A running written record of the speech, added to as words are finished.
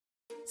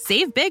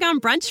Save big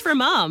on brunch for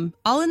mom,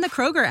 all in the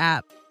Kroger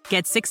app.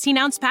 Get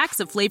 16-ounce packs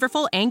of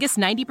flavorful Angus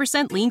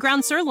 90% lean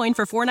ground sirloin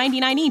for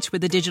 $4.99 each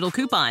with a digital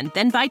coupon.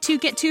 Then buy 2,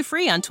 get 2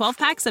 free on 12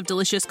 packs of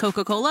delicious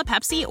Coca-Cola,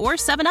 Pepsi, or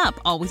 7-Up,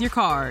 all with your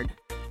card.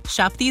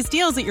 Shop these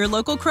deals at your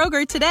local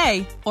Kroger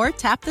today, or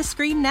tap the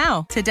screen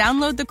now to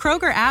download the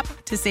Kroger app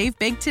to save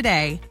big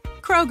today.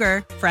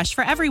 Kroger, fresh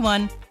for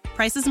everyone.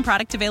 Prices and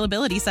product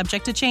availability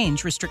subject to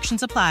change.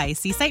 Restrictions apply.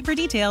 See site for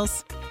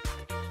details.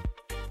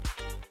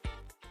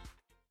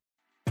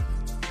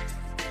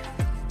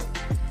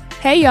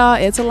 Hey y'all,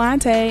 it's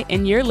Alante,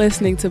 and you're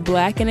listening to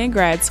Black and in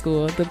Grad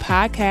School, the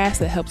podcast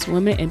that helps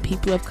women and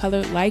people of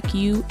color like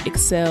you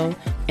excel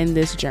in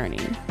this journey.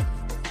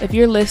 If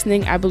you're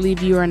listening, I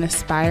believe you are an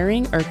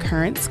aspiring or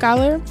current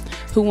scholar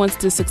who wants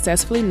to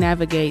successfully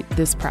navigate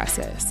this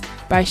process.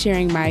 By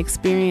sharing my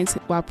experience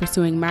while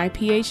pursuing my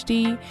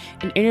PhD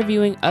and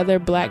interviewing other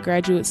Black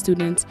graduate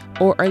students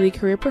or early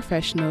career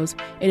professionals,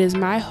 it is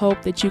my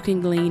hope that you can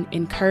glean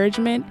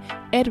encouragement,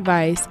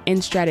 advice,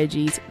 and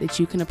strategies that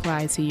you can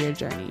apply to your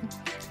journey.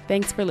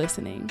 Thanks for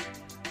listening.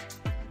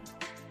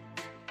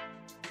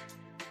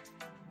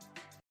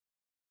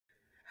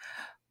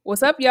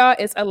 What's up, y'all?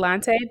 It's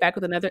Alante back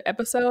with another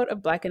episode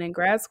of Black and in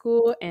Grad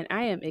School, and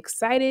I am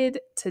excited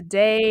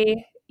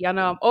today. Y'all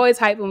know I'm always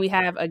hyped when we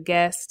have a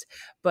guest,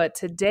 but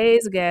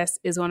today's guest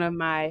is one of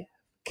my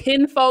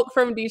kinfolk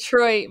from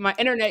Detroit, my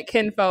internet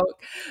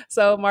kinfolk.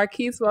 So,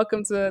 Marquis,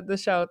 welcome to the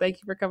show. Thank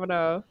you for coming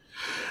on.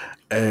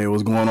 Hey,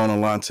 what's going on,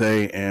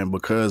 Alante? And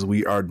because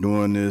we are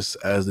doing this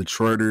as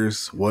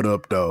Detroiters, what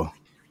up, though?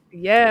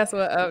 Yes,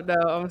 what up,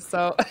 though? I'm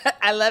so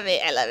I love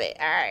it.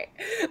 All right.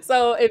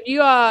 So, if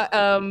you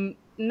all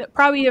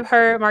probably have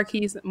heard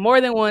Marquis more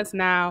than once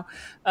now.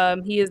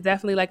 He is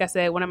definitely, like I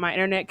said, one of my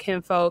internet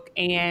kinfolk,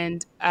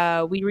 and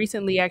we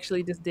recently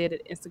actually just did an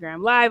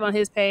Instagram Live on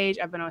his page.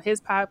 I've been on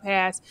his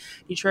podcast,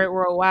 Detroit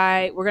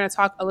Worldwide. We're going to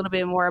talk a little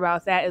bit more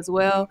about that as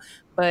well,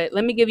 but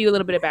let me give you a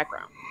little bit of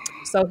background.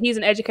 So he's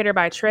an educator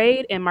by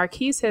trade, and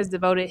Marquis has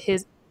devoted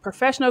his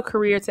professional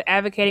career to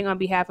advocating on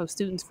behalf of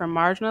students from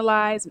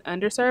marginalized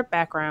and underserved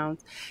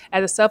backgrounds.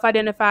 As a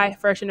self-identified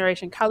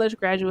first-generation college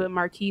graduate,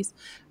 Marquis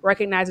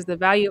recognizes the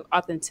value of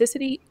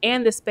authenticity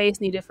and the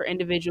space needed for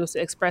individuals to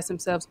express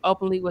themselves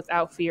openly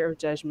without fear of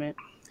judgment.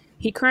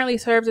 He currently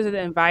serves as an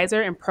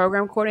advisor and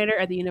program coordinator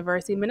at the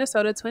University of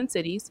Minnesota Twin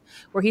Cities,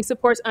 where he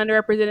supports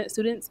underrepresented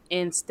students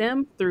in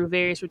STEM through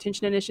various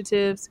retention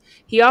initiatives.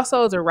 He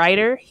also is a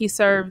writer. He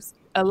serves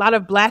a lot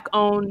of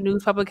Black-owned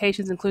news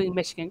publications, including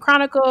Michigan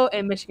Chronicle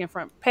and Michigan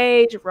Front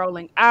Page,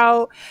 Rolling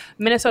Out,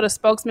 Minnesota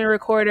Spokesman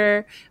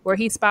Recorder, where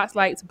he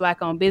spotlights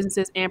Black-owned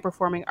businesses and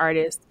performing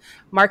artists.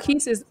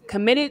 Marquis is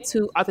committed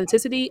to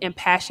authenticity and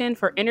passion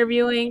for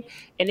interviewing,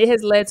 and it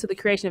has led to the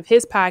creation of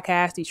his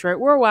podcast, Detroit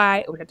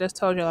Worldwide, which I just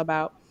told you all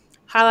about,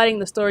 highlighting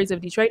the stories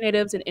of Detroit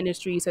natives in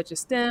industries such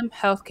as STEM,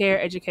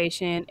 healthcare,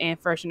 education, and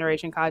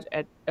first-generation college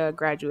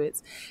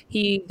graduates.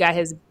 He got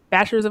his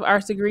Bachelor's of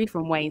Arts degree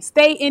from Wayne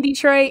State in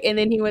Detroit, and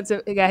then he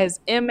got his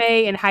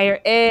MA in higher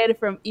ed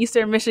from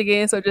Eastern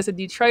Michigan, so just a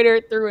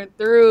Detroiter through and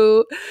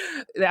through.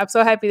 I'm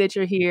so happy that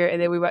you're here,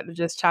 and then we're about to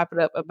just chop it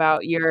up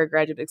about your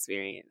graduate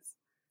experience.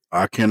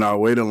 I cannot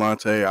wait,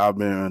 Alante. I've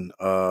been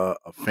a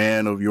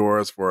fan of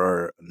yours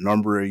for a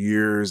number of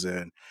years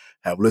and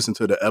have listened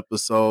to the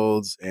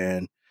episodes,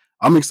 and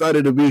I'm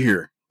excited to be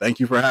here. Thank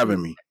you for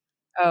having me.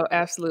 Oh,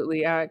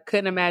 absolutely. I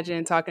couldn't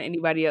imagine talking to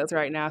anybody else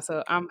right now,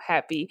 so I'm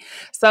happy.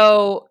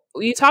 So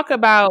you talk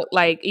about,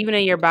 like, even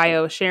in your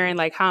bio, sharing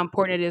like how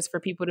important it is for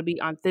people to be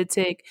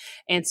authentic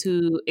and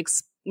to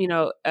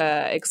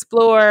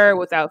explore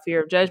without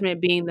fear of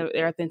judgment, being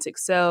their authentic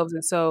selves.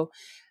 And so,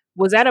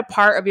 was that a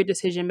part of your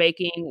decision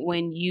making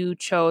when you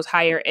chose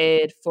higher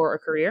ed for a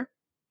career?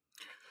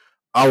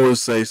 I would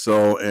say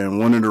so, and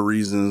one of the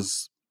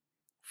reasons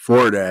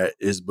for that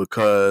is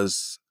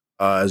because,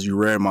 as you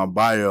read my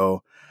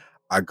bio,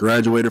 I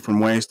graduated from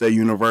Wayne State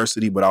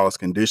University, but I was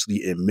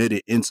conditionally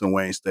admitted into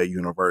Wayne State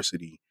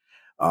University.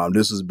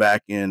 This was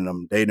back in,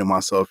 I'm dating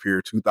myself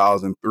here,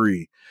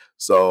 2003.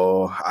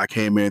 So I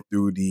came in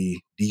through the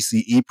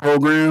DCE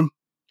program,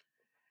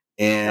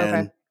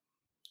 and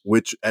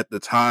which at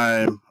the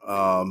time,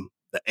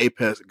 the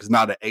Apex is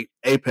not an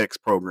Apex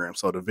program,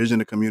 so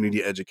Division of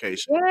Community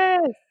Education.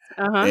 Yes.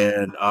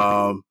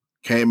 And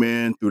came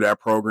in through that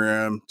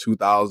program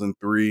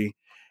 2003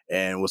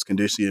 and was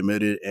conditionally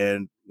admitted.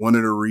 And one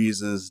of the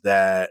reasons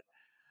that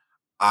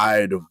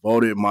I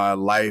devoted my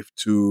life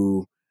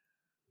to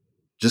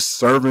just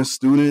serving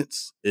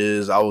students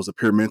is I was a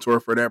peer mentor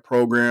for that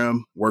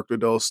program, worked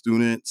with those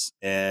students,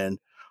 and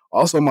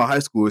also my high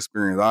school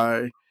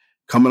experience.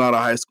 Coming out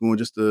of high school,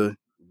 just to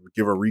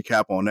give a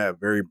recap on that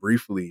very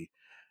briefly,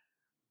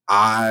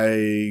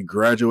 I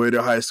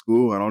graduated high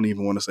school. I don't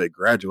even want to say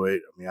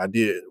graduate. I mean, I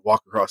did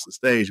walk across the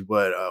stage,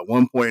 but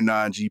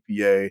 1.9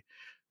 GPA,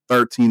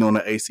 13 on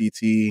the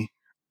ACT.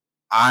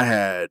 I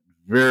had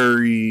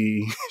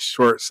very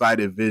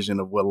short-sighted vision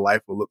of what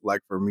life would look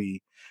like for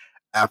me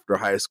after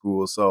high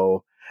school.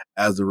 So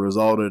as a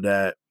result of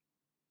that,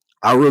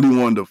 I really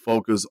wanted to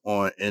focus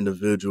on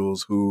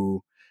individuals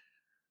who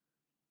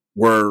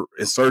were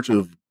in search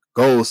of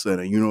goal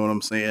setting. You know what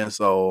I'm saying?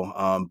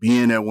 So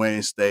being at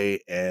Wayne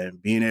State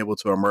and being able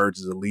to emerge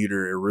as a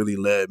leader, it really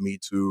led me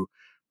to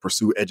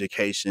pursue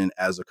education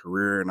as a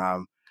career. And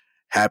I'm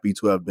happy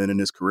to have been in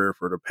this career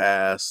for the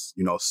past,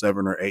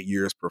 7 or 8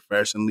 years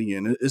professionally.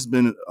 And it's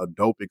been a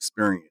dope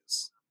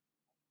experience.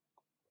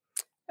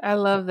 I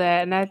love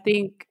that. And I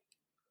think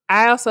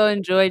I also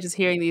enjoy just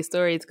hearing these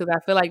stories because I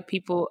feel like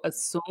people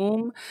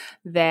assume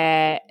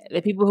that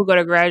the people who go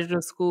to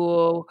graduate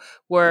school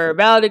were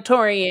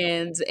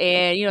valedictorians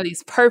and,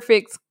 these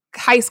perfect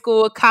high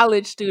school,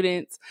 college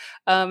students.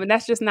 And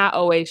that's just not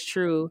always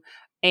true.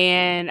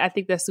 And I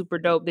think that's super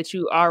dope that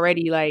you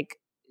already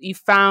you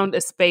found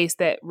a space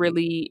that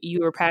really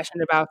you were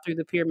passionate about through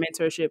the peer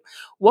mentorship.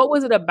 What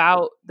was it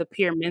about the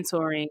peer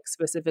mentoring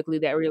specifically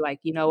that were like,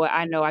 you know what,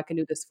 I know I can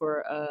do this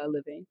for a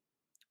living?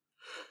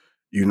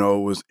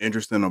 What's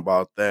interesting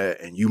about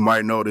that, and you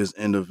might know this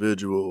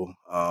individual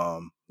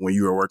when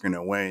you were working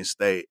at Wayne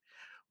State.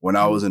 When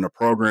I was in the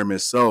program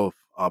itself,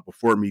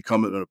 before me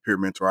coming to a peer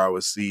mentor, I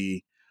would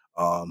see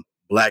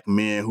Black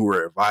men who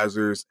were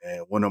advisors,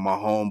 and one of my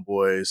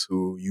homeboys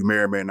who you may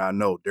or may not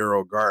know,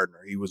 Daryl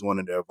Gardner, he was one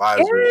of the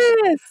advisors.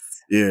 Yes.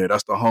 Yeah,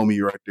 that's the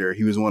homie right there.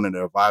 He was one of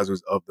the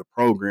advisors of the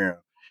program.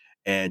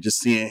 And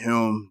just seeing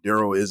him,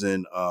 Daryl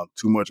isn't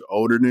too much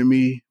older than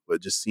me,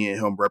 but just seeing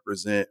him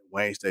represent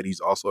Wayne State, he's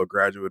also a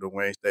graduate of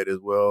Wayne State as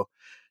well,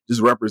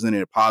 just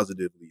representing it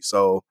positively.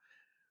 So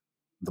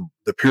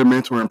the peer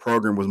mentoring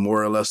program was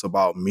more or less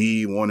about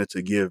me wanting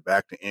to give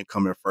back to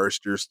incoming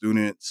first year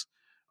students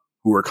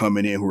who are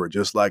coming in, who are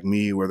just like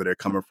me, whether they're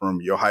coming from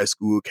your high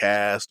school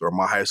cast or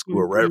my high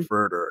school, Mhm.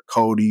 Redford or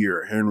Cody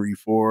or Henry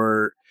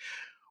Ford,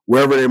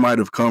 wherever they might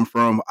have come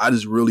from. I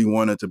just really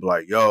wanted to be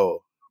like,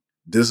 yo,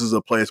 this is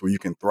a place where you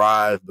can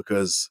thrive,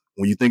 because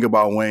when you think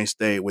about Wayne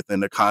State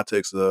within the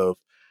context of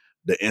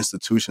the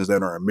institutions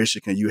that are in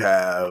Michigan, you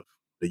have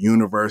the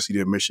University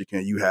of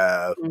Michigan, you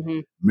have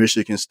Mhm.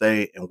 Michigan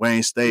State, and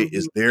Wayne State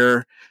is Mhm.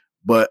 there.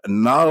 But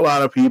not a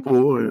lot of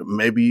people,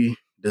 maybe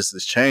this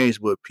has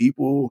changed, but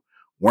people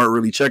weren't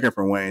really checking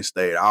for Wayne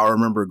State. I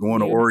remember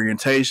going to Yeah.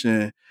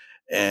 orientation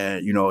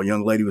and, a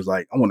young lady was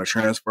like, I want to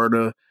transfer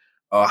to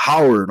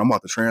Howard. I'm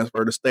about to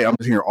transfer to State. I'm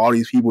just hearing all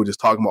these people just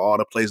talking about all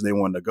the places they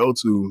wanted to go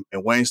to.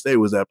 And Wayne State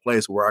was that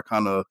place where I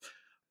kind of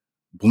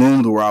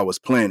bloomed where I was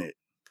planted.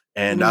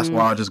 And that's Mm.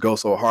 why I just go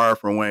so hard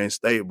for Wayne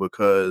State,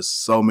 because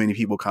so many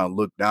people kind of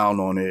look down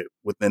on it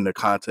within the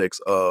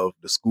context of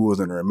the schools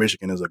that are in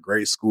Michigan. Is a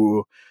great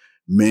school.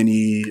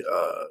 Many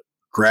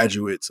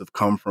graduates have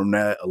come from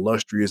that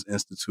illustrious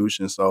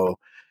institution. So,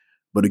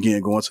 but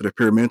again, going to the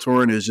peer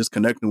mentoring is just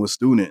connecting with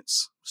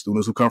students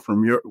who come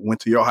from went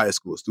to your high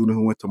school, students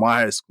who went to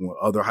my high school,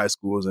 other high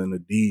schools in the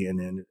D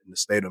and in the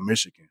state of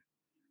Michigan.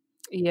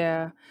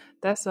 Yeah,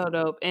 that's so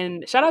dope.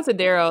 And shout out to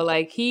Daryl.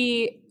 Like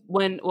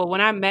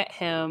when I met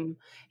him,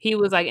 he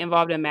was like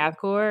involved in math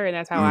corps, and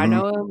that's how I Mm-hmm.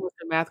 know him was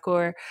the math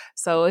corps.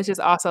 So it's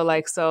just also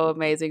like so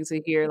amazing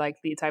to hear like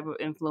the type of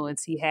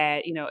influence he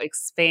had,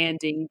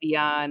 expanding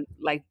beyond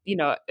like,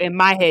 in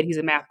my head he's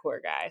a math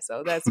corps guy.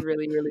 So that's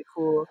really, really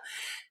cool.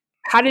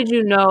 How did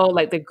you know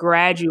like the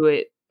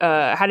graduate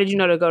how did you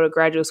know to go to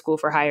graduate school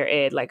for higher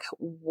ed? Like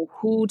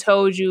who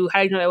told you?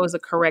 How did you know that was the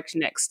correct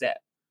next step?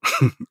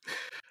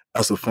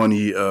 That's a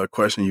funny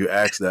question you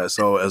asked that.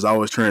 So as I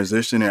was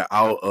transitioning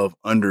out of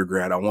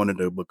undergrad, I wanted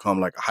to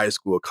become like a high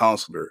school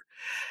counselor.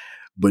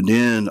 But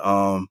then,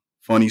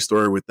 funny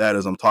story with that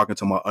is I'm talking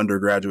to my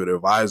undergraduate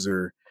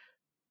advisor,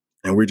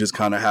 and we're just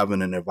kind of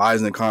having an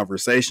advising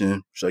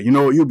conversation. So,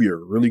 you'll be a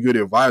really good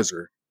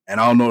advisor. And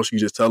I don't know if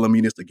she's just telling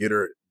me this to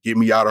get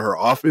me out of her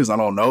office. I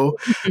don't know.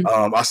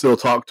 I still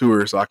talk to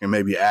her, so I can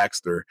maybe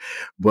ask her.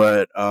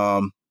 But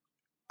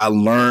I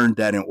learned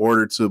that in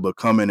order to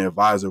become an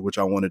advisor, which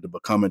I wanted to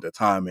become at the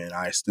time, and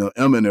I still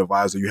am an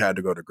advisor, you had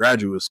to go to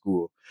graduate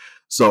school.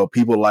 So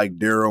people like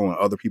Daryl and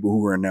other people who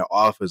were in that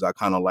office, I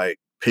kind of like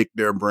picked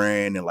their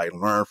brain and like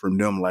learn from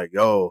them, like,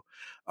 yo,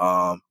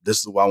 this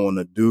is what I want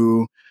to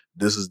do.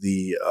 This is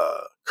the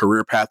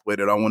career pathway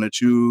that I want to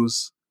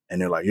choose. And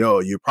they're like, yo,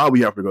 you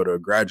probably have to go to a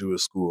graduate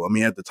school. I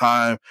mean, at the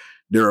time,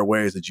 there are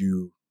ways that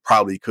you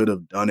probably could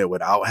have done it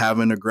without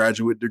having a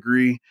graduate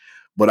degree.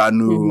 But I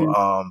knew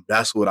Mhm.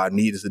 that's what I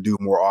needed to do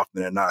more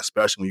often than not,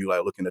 especially when you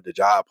like looking at the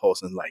job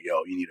post and like,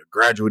 yo, you need a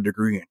graduate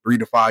degree and 3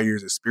 to 5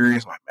 years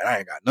experience. I'm like, man, I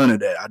ain't got none of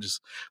that.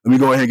 Let me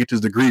go ahead and get this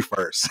degree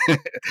first and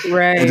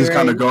Right, just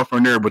kind of right. go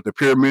from there. But the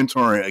peer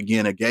mentoring,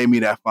 again, it gave me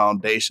that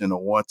foundation to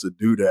want to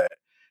do that.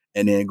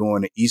 And then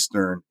going to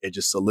Eastern, it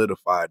just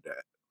solidified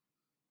that.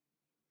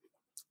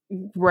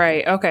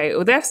 Right. Okay.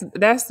 Well,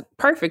 that's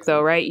perfect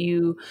though, right?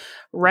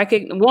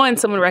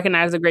 Someone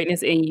recognized the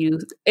greatness in you.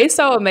 It's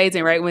so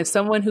amazing, right? When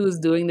someone who's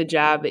doing the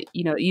job that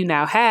you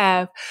now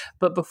have,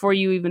 but before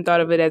you even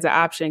thought of it as an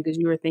option, because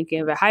you were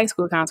thinking of a high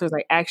school counselors,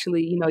 like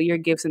actually, your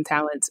gifts and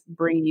talents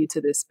bring you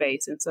to this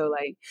space, and so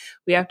like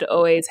we have to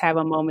always have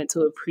a moment to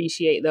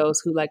appreciate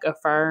those who like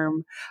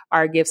affirm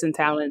our gifts and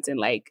talents and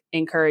like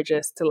encourage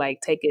us to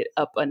like take it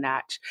up a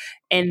notch.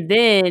 And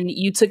then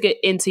you took it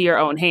into your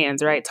own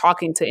hands, right?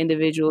 Talking to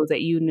individuals those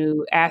that you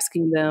knew,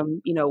 asking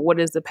them, what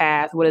is the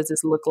path? What does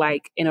this look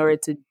like in order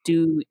to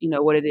do,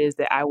 what it is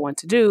that I want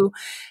to do?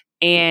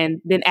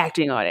 And then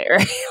acting on it,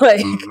 right? Like,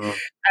 Mm-hmm.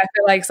 I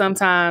feel like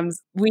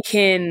sometimes we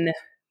can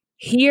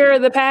hear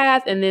the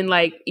path and then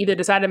like either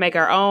decide to make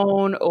our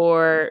own,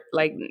 or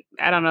like,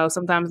 I don't know,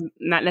 sometimes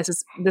not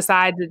necessarily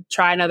decide to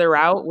try another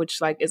route,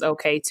 which like is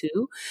okay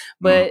too.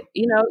 But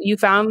you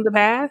found the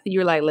path,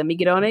 you're like, let me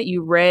get on it.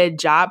 You read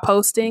job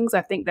postings.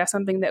 I think that's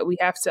something that we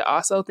have to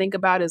also think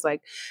about, is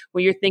like,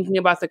 when you're thinking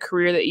about the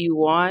career that you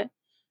want,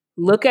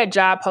 look at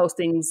job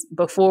postings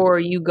before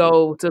you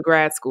go to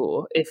grad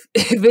school. If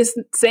it's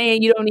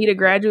saying you don't need a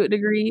graduate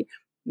degree,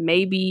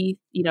 maybe,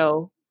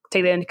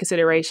 take that into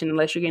consideration,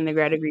 unless you're getting a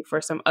grad degree for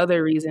some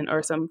other reason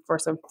or for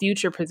some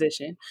future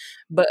position.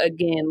 But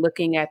again,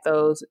 looking at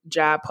those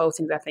job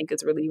postings, I think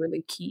is really,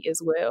 really key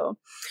as well.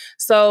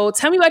 So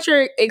tell me about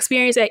your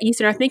experience at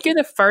Eastern. I think you're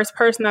the first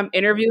person I'm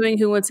interviewing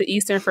who went to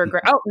Eastern for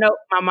grad. Oh, no,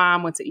 my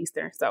mom went to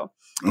Eastern. So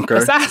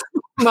besides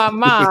my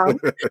mom,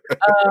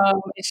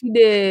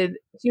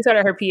 she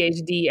started her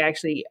PhD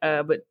actually,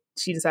 but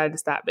she decided to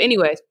stop. But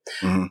anyways,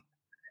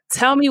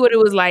 tell me what it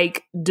was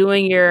like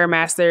doing your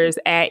master's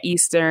at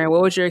Eastern.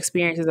 What was your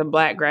experience as a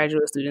Black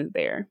graduate student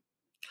there?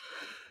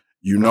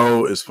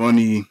 It's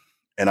funny,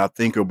 and I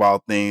think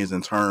about things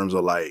in terms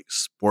of like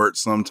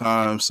sports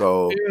sometimes.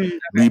 So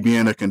me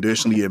being a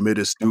conditionally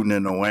admitted student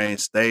in the Wayne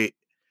State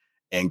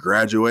and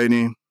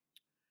graduating,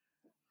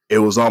 it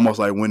was almost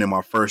like winning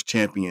my first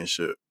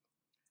championship.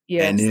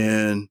 Yes. And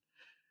then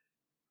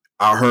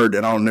I heard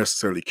that I don't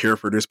necessarily care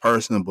for this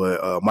person,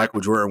 but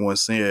Michael Jordan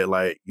once said,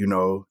 like,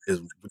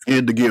 it's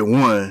good to get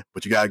one,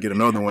 but you got to get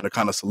another one to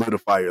kind of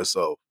solidify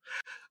yourself.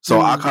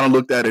 So I kind of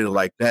looked at it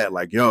like that,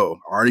 like, yo,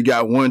 I already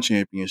got one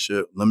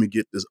championship. Let me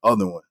get this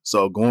other one.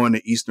 So going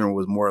to Eastern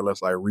was more or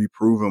less like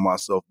reproving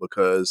myself,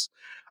 because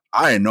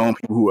I had known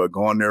people who had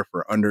gone there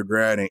for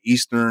undergrad and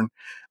Eastern.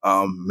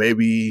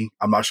 Maybe,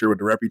 I'm not sure what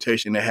the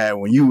reputation they had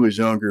when you was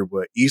younger,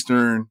 but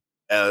Eastern,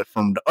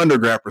 from the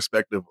undergrad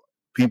perspective,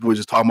 people were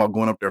just talking about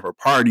going up there for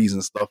parties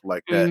and stuff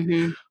like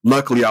that.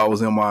 Luckily, I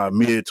was in my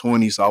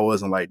mid-20s, so I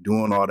wasn't like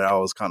doing all that. I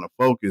was kind of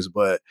focused,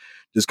 but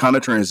just kind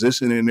of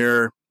transitioning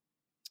there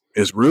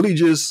is really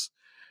just,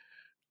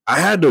 I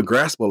had to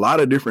grasp a lot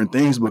of different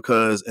things,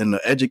 because in the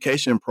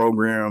education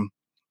program,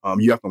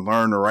 you have to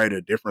learn to write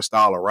a different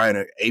style of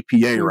writing,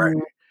 APA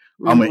writing.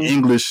 I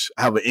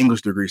have an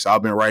English degree, so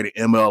I've been writing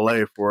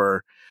MLA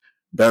for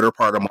better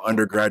part of my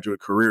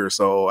undergraduate career.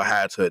 So I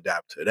had to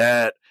adapt to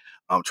that.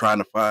 I'm trying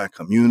to find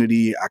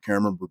community. I can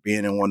remember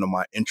being in one of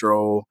my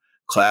intro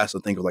class, I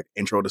think it was like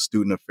intro to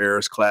student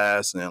affairs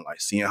class, and like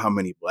seeing how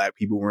many Black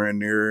people were in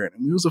there.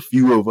 And there was a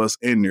few of us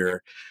in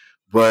there,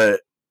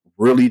 but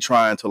really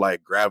trying to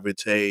like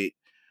gravitate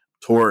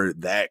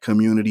toward that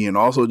community, and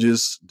also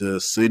just the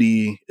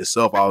city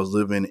itself. I was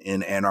living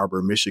in Ann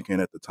Arbor,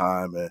 Michigan at the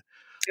time, and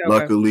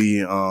luckily,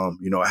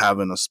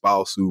 having a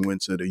spouse who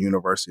went to the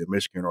University of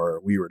Michigan,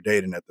 or we were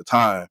dating at the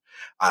time,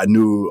 I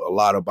knew a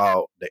lot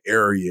about the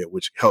area,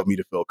 which helped me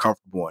to feel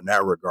comfortable in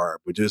that regard.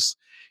 But just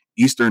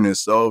Eastern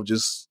itself,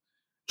 just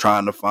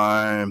trying to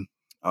find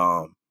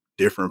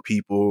different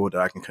people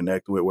that I can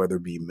connect with, whether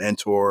it be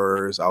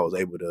mentors. I was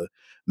able to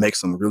make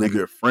some really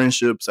good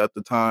friendships at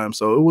the time.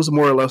 So it was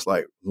more or less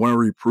like one,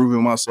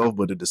 reproving myself,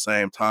 but at the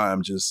same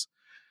time, just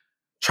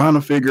trying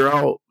to figure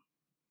out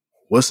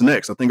what's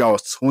next. I think I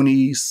was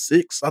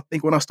 26, I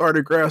think, when I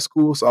started grad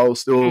school. So I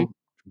was still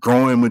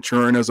growing,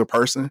 maturing as a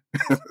person.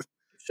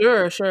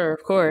 Sure,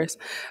 of course.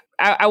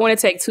 I want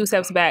to take 2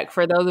 steps back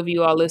for those of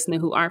you all listening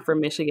who aren't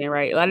from Michigan,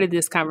 right? A lot of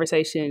this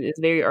conversation is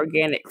very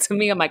organic to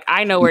me. I'm like,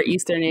 I know where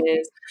Eastern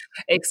is,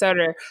 et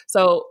cetera.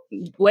 So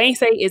Wayne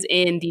State is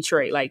in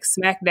Detroit, like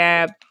smack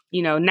dab,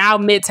 now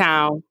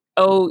Midtown,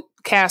 Old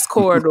Cass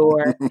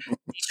Corridor,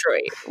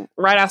 Detroit,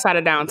 right outside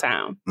of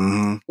downtown.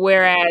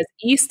 Whereas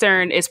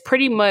Eastern is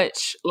pretty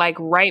much like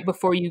right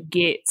before you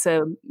get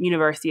to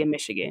University of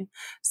Michigan.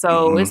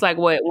 So it's like,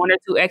 what, 1 or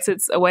 2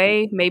 exits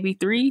away, maybe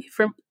 3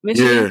 from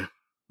Michigan?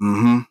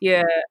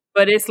 Yeah,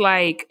 but it's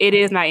like, it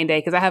is night and day,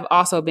 because I have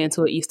also been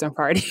to an Eastern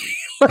party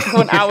like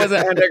when I was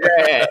an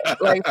undergrad,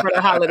 like for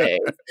the holidays.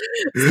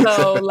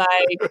 So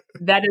like,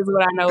 that is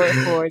what I know it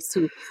for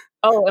too.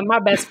 Oh, and my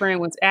best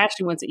friend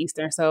Ashley went to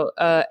Eastern. So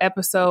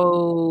it's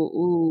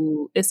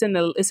in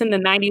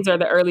the 90s or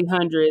the early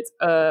hundreds.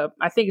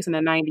 I think it's in the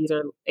 90s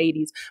or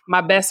 80s.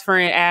 My best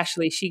friend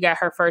Ashley, she got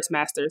her first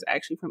master's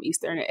actually from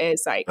Eastern at Ed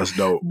Psych. That's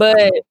dope.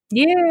 But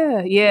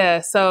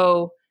yeah.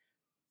 So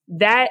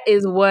that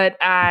is what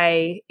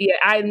I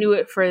knew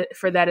it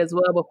for that as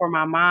well before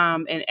my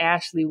mom and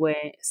Ashley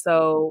went.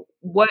 So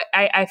what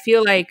I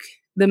feel like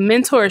the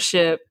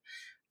mentorship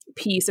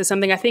piece is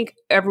something I think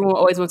everyone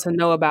always wants to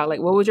know about. Like,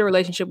 what was your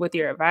relationship with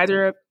your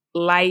advisor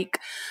like?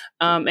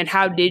 And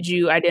how did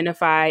you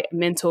identify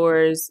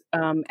mentors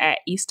at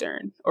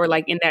Eastern, or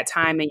like in that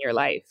time in your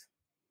life?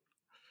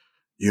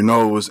 It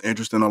was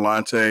interesting,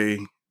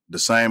 Alante, the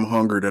same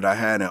hunger that I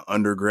had in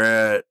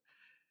undergrad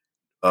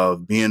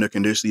of being a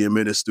conditionally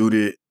admitted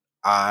student,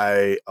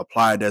 I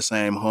applied that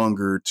same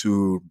hunger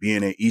to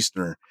being at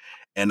Eastern.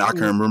 And I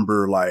can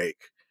remember like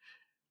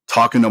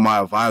talking to my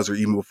advisor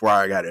even before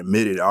I got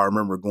admitted. I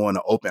remember going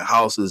to open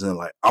houses and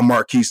like, I'm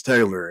Marquis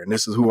Taylor and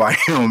this is who I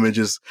am, and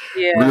just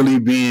really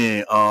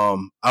being I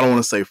don't want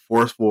to say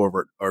forceful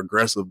or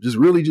aggressive, just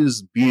really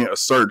just being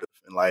assertive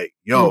and like,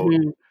 yo,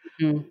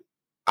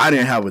 I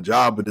didn't have a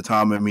job at the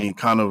time. I mean,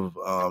 kind of,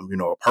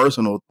 a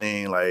personal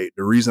thing. Like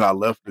the reason I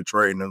left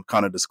Detroit, and I'm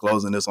kind of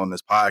disclosing this on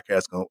this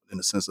podcast in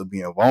the sense of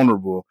being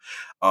vulnerable.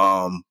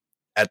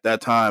 At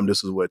that time,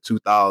 this was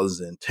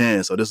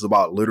 2010. So this is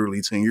about literally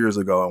 10 years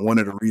ago. And one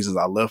of the reasons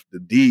I left the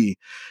D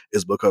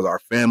is because our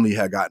family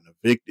had gotten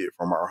evicted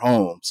from our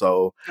home.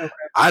 So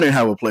I didn't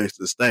have a place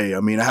to stay. I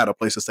mean, I had a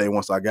place to stay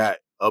once I got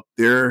up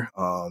there.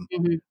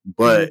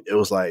 But it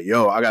was like,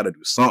 yo, I got to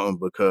do something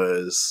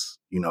because,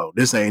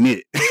 this ain't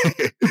it.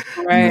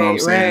 You know what I'm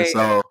saying?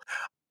 So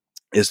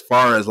as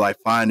far as like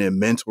finding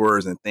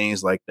mentors and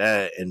things like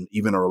that, and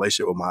even a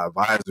relationship with my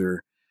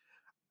advisor,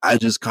 I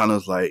just kind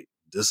of like,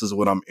 this is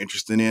what I'm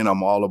interested in.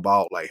 I'm all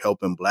about like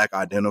helping Black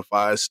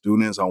identified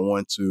students. I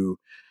want to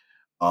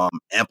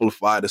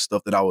amplify the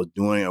stuff that I was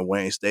doing at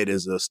Wayne State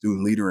as a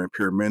student leader and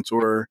peer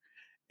mentor.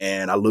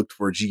 And I looked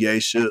for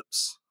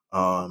GA-ships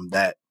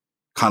that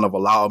kind of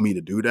allowed me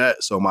to do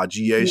that. So my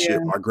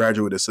GA-ship, my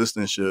graduate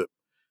assistantship,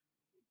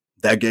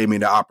 that gave me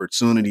the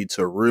opportunity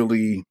to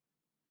really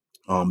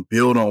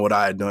build on what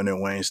I had done in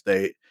Wayne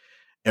State.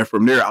 And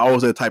from there, I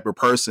was that type of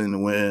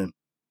person when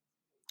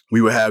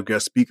we would have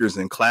guest speakers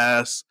in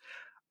class,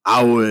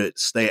 I would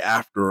stay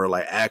after or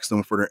like ask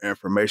them for their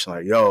information.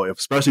 Like, yo,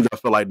 especially if I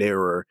felt like they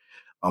were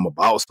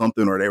about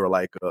something or they were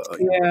like a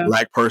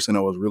Black person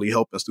that was really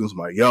helping students. I'm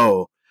like,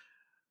 yo,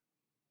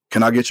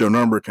 can I get your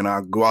number? Can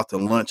I go out to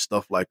lunch?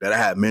 Stuff like that. I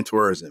had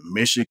mentors in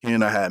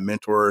Michigan. I had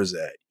mentors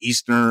at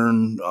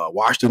Eastern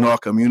Washington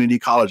Community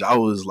College. I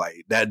was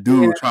like that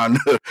dude trying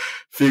to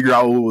figure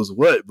out what was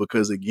what,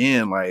 because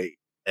again, like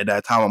at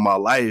that time of my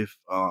life,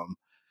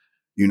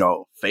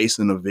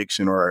 facing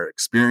eviction or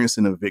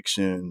experiencing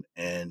eviction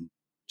and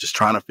just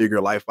trying to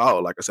figure life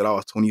out. Like I said, I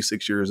was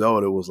 26 years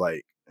old. It was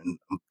like, and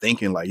I'm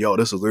thinking like, yo,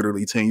 this is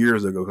literally 10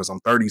 years ago because I'm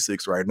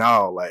 36 right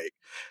now. Like,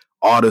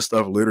 all this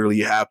stuff literally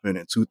happened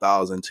in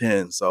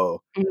 2010.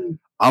 So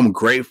I'm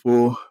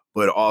grateful,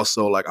 but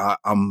also like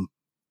I'm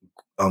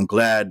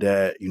glad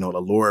that, the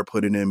Lord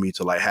put it in me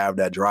to like have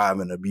that drive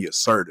and to be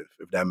assertive,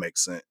 if that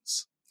makes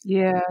sense.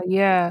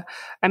 Yeah.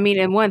 I mean,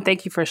 and one,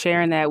 thank you for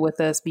sharing that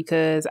with us,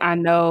 because I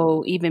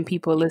know even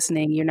people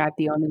listening, you're not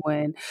the only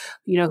one,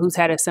 who's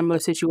had a similar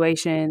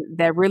situation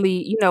that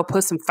really,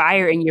 put some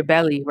fire in your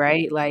belly,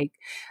 right? Like,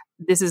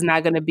 this is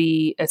not going to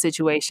be a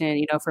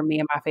situation, for me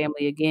and my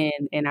family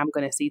again. And I'm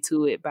going to see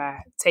to it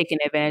by taking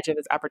advantage of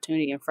this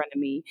opportunity in front of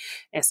me.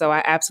 And so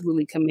I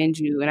absolutely commend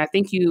you. And I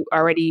think you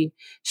already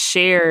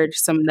shared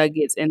some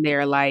nuggets in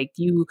there. Like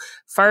you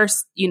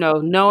first,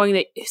 knowing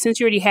that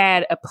since you already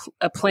had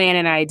a plan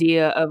and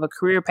idea of a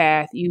career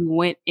path, you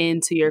went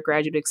into your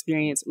graduate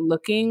experience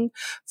looking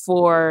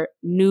for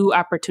new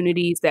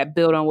opportunities that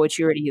build on what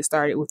you already had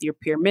started with your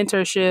peer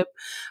mentorship,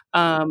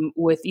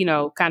 with,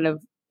 kind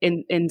of,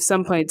 in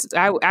some points,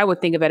 I would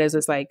think of it as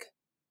just like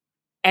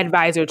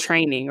advisor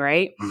training,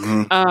 right?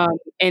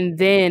 And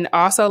then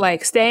also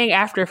like staying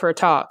after for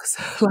talks.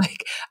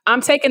 Like I'm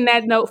taking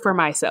that note for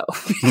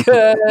myself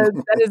because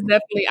that is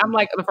definitely, I'm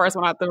like the first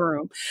one out the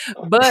room.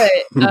 But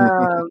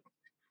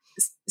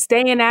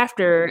staying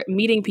after,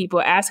 meeting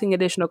people, asking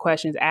additional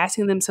questions,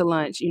 asking them to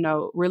lunch,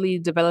 really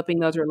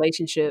developing those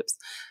relationships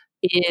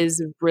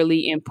is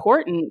really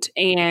important.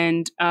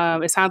 And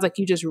it sounds like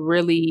you just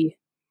really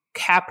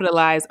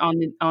capitalize on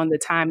the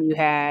time you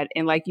had,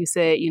 and like you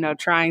said,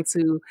 trying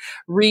to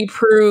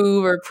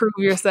reprove or prove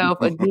yourself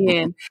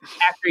again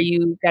after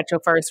you got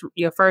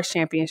your first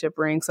championship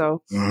ring.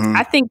 So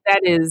I think that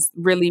is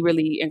really,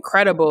 really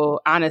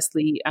incredible,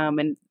 honestly,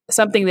 and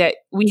something that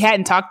we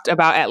hadn't talked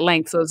about at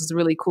length. So it's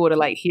really cool to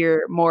like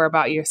hear more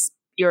about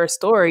your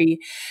story.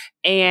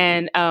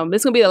 And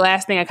this is going to be the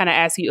last thing I kind of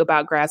ask you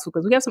about grad school,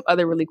 because we have some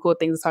other really cool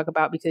things to talk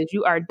about, because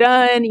you are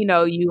done,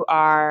 you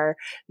are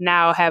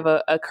now have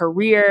a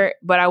career,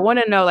 but I want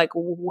to know, like,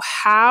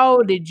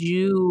 how did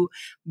you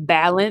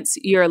balance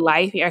your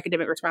life, your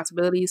academic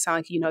responsibilities?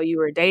 Sound like, you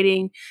were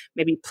dating,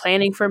 maybe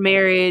planning for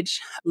marriage,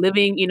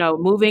 living,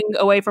 moving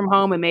away from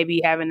home, and maybe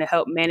having to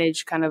help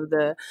manage kind of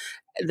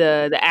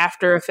the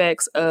after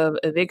effects of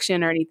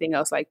eviction or anything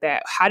else like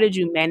that. How did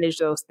you manage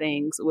those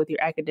things with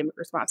your academic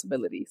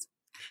responsibilities?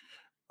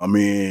 I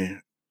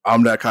mean,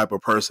 I'm that type of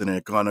person,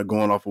 and kind of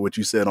going off of what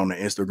you said on the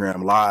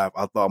Instagram live,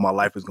 I thought my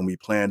life was going to be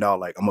planned out.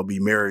 Like I'm going to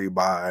be married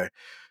by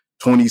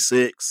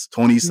 26,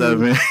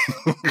 27.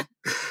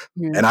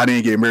 And I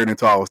didn't get married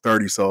until I was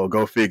 30. So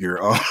go figure.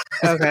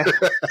 Okay.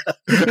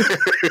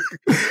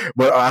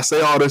 But I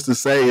say all this to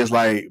say is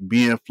like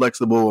being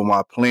flexible with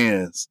my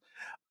plans.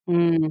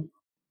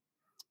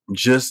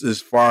 Just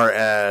as far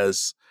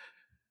as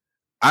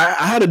I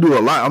had to do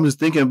a lot. I'm just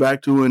thinking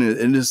back to it,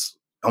 and this,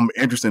 I'm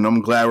interested.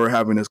 I'm glad we're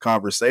having this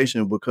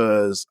conversation,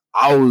 because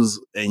I was,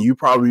 and you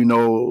probably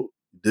know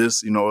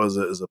this,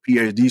 as a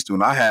PhD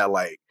student, I had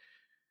like,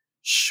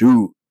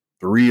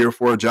 3 or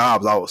 4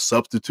 jobs. I was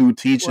substitute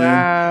teaching.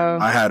 Wow.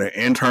 I had an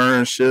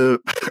internship.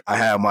 I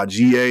had my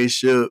GA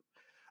ship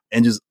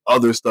and just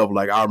other stuff.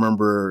 Like I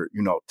remember,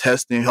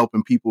 testing,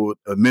 helping people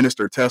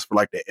administer tests for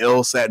like the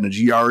LSAT and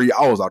the GRE.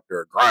 I was out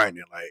there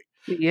grinding, like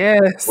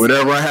Yes.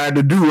 whatever I had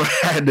to do, I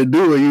had to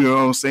do it. You know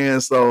what I'm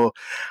saying? So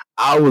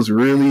I was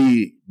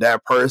really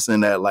that person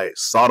that like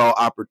sought out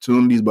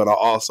opportunities, but I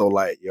also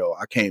like,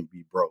 I can't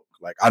be broke.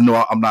 Like I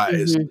know I'm not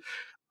as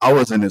I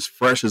wasn't as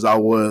fresh as I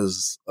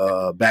was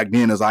back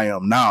then as I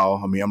am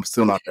now. I mean, I'm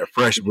still not that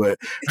fresh, but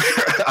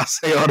I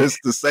say all this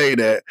to say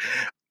that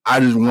I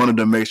just wanted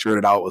to make sure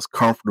that I was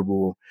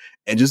comfortable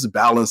and just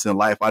balancing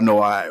life. I know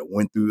I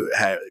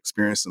had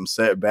experienced some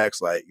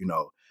setbacks, like,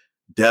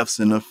 deaths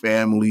in the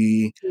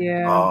family,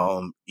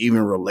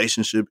 even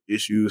relationship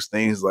issues,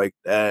 things like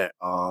that.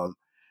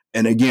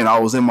 And again, I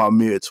was in my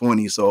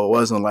mid-20s, so it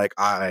wasn't like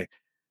I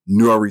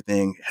knew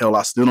everything. Hell,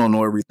 I still don't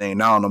know everything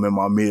now, and I'm in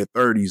my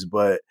mid-30s,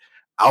 but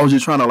I was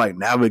just trying to like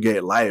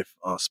navigate life,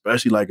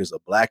 especially like as a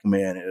Black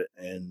man,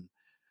 and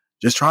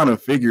just trying to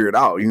figure it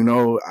out.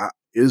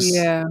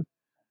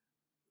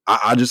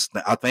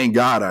 I thank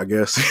God, I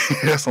guess.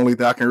 That's the only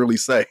thing I can really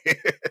say.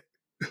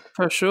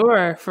 For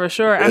sure.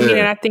 Yeah. I mean,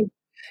 and I think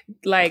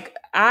like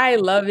I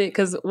love it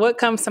because what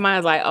comes to mind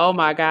is like, oh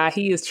my God,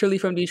 he is truly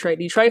from Detroit.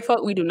 Detroit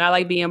folk, we do not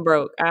like being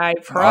broke. I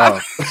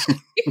promise.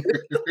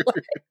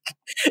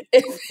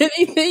 If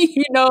anything,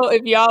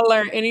 if y'all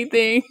learn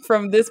anything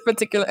from this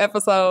particular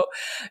episode,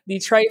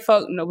 Detroit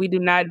folk, no, we do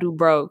not do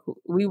broke.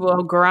 We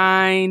will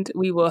grind,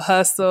 we will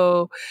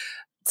hustle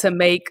to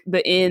make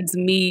the ends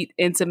meet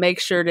and to make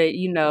sure that,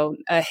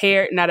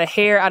 not a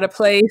hair out of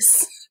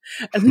place,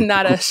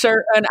 not a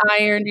shirt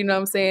unironed, you know what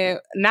I'm saying?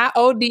 Not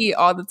OD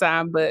all the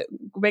time, but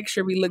make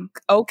sure we look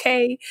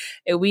okay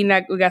and we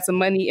got some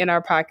money in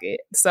our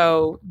pocket.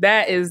 So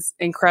that is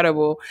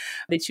incredible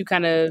that you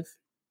kind of,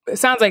 it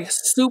sounds like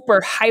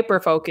super hyper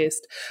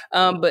focused,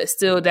 but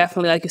still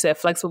definitely, like you said,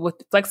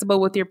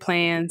 flexible with your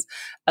plans,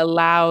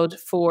 allowed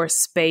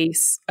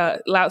space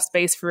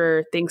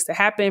for things to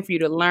happen, for you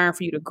to learn,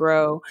 for you to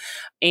grow.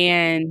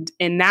 And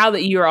now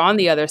that you're on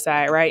the other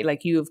side, right?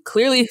 Like you've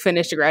clearly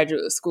finished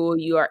graduate school,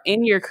 you are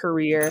in your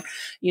career,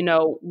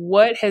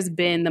 what has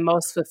been the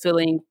most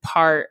fulfilling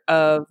part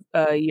of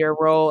your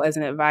role as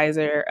an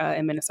advisor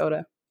in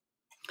Minnesota?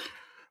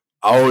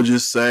 I would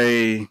just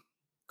say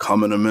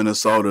coming to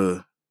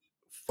Minnesota,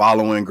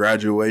 following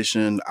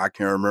graduation, I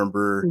can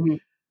remember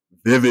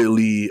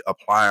vividly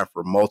applying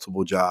for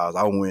multiple jobs.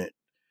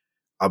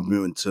 I've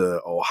been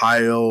to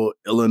Ohio,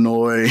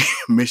 Illinois,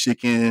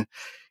 Michigan,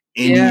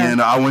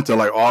 Indiana. I went to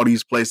like all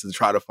these places to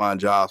try to find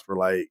jobs for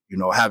like,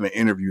 having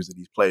interviews at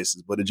these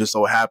places. But it just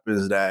so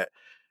happens that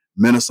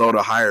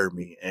Minnesota hired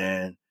me.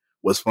 And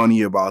what's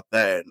funny about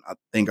that, I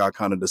think I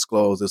kind of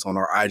disclosed this on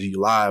our IG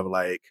Live,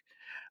 like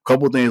a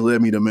couple of things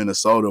led me to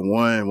Minnesota.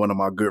 One of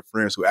my good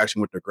friends who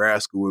actually went to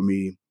grad school with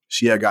me,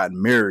 she had gotten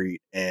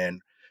married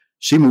and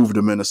she moved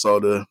to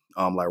Minnesota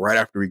like right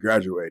after we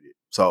graduated.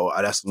 So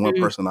that's the one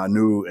person I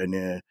knew. And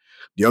then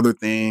the other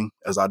thing,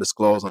 as I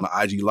disclosed on the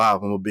IG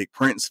Live, I'm a big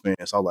Prince fan.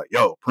 So I was like,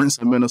 yo, Prince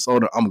in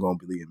Minnesota, I'm going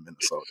to be in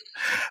Minnesota.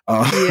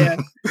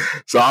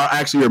 So I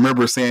actually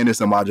remember saying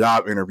this in my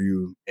job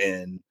interview.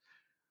 And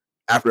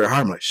after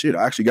I'm like, shit,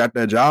 I actually got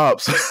that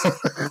job.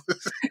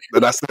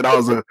 But I said I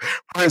was a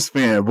Prince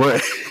fan.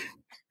 But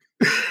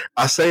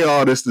I say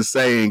all this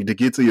to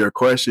get to your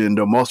question,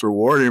 the most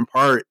rewarding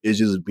part is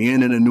just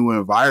being in a new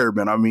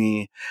environment. I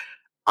mean,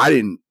 I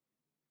didn't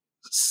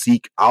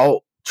seek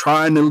out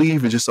trying to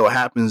leave. It just so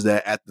happens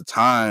that at the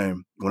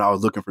time when I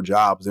was looking for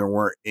jobs, there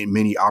weren't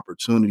many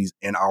opportunities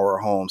in our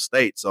home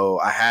state. So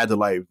I had to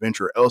like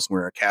venture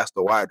elsewhere and cast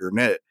a wider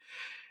net.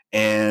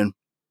 And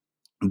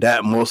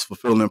that most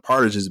fulfilling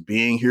part is just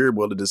being here,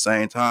 but at the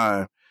same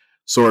time,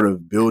 sort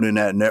of building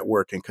that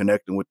network and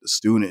connecting with the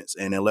students.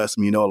 And it lets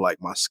me know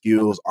like my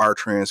skills are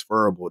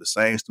transferable. The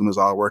same students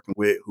I was working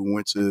with who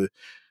went to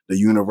the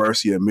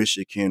University of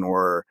Michigan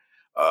or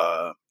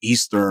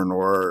Eastern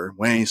or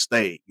Wayne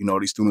State,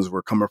 these students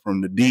were coming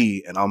from the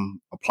D, and I'm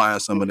applying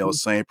some of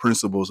those same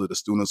principles to the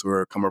students who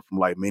are coming from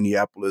like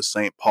Minneapolis,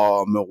 St.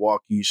 Paul,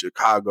 Milwaukee,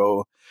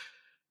 Chicago.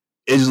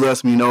 It just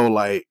lets me know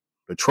like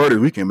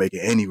Detroiters, we can make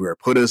it anywhere.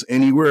 Put us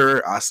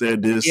anywhere. I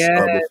said this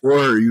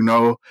before,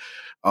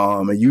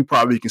 and you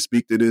probably can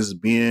speak to this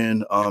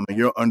being in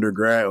your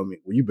undergrad. I mean,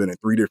 well, you've been in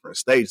 3 different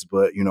states,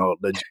 but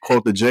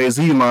quote the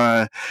Jay-Z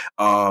line,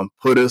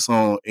 put us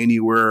on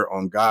anywhere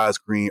on God's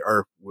green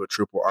earth with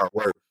triple our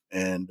worth.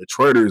 And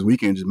Detroiters, we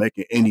can just make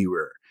it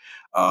anywhere.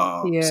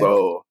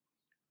 So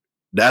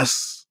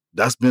that's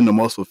been the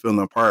most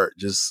fulfilling part,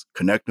 just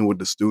connecting with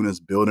the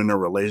students, building their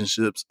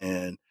relationships,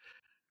 and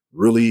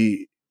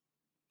really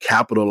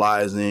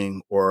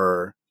capitalizing,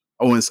 or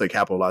I wouldn't say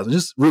capitalizing,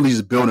 just really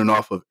just building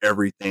off of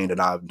everything that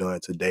I've done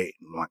to date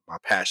and my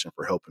passion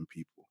for helping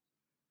people.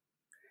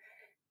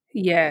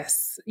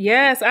 Yes.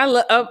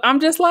 I'm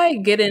just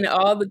like getting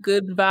all the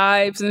good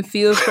vibes and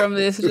feels from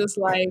this. Just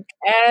like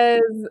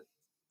and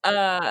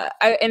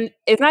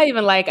it's not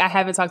even like I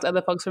haven't talked to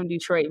other folks from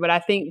Detroit, but I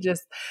think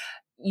just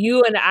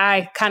you and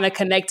I kind of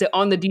connected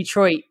on the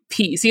Detroit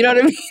piece. You know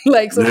what I mean?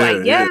 Like, so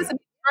like, yes, yeah.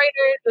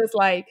 Detroiters is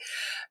like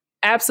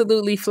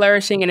absolutely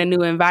flourishing in a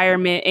new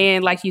environment.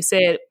 And like you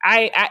said,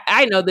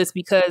 I know this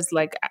because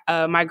like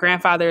my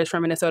grandfather is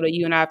from Minnesota.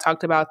 You and I have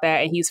talked about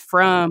that, and he's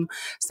from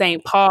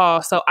St.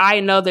 Paul. So I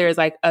know there's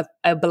like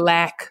a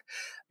black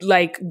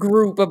like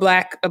group, a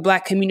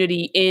black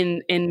community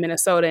in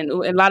Minnesota, and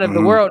a lot of the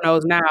Mm-hmm. world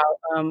knows now,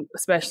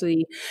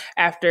 especially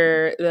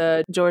after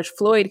the George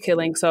Floyd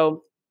killing.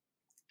 So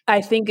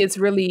I think it's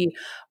really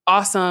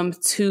awesome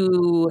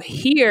to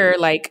hear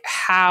like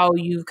how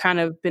you've kind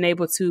of been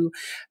able to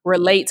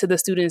relate to the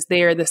students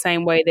there the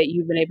same way that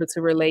you've been able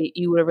to relate.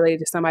 You would have related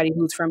to somebody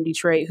who's from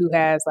Detroit who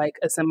has like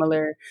a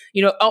similar,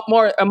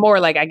 a more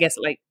like I guess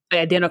like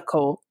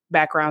identical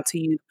background to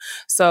you.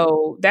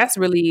 So that's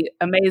really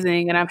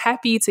amazing, and I'm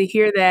happy to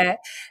hear that.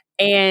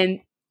 And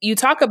you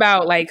talk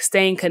about like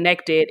staying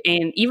connected,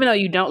 and even though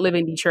you don't live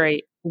in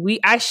Detroit,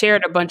 I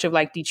shared a bunch of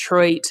like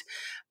Detroit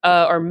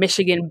or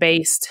Michigan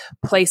based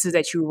places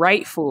that you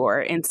write for.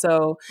 And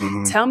so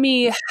Mm-hmm. tell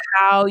me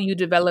how you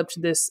developed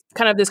this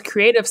kind of this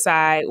creative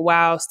side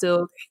while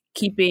still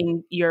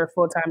keeping your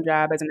full-time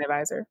job as an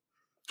advisor.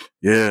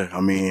 Yeah,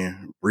 I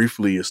mean,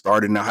 briefly, it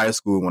started in high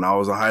school. When I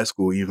was in high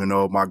school, even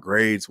though my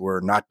grades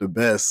were not the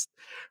best,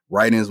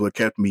 writing is what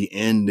kept me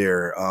in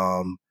there.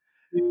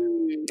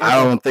 I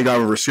Okay. don't think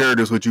I've ever shared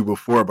this with you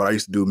before, but I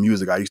used to do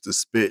music. I used to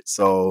spit.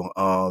 So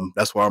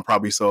that's why I'm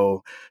probably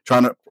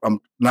I'm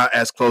not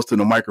as close to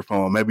the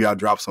microphone. Maybe I'll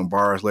drop some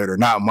bars later,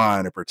 not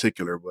mine in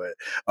particular, but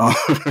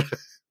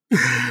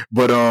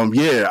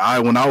yeah,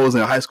 when I was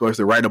in high school, I used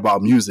to write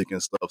about music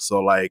and stuff. So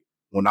like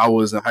when I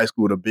was in high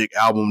school, the big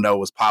album that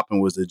was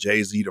popping was the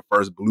Jay-Z, The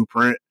First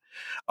Blueprint.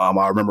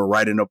 I remember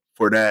writing up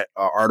for that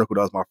article.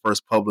 That was my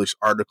first published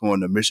article in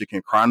the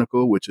Michigan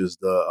Chronicle, which is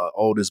the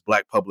oldest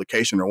black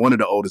publication, or one of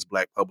the oldest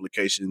black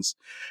publications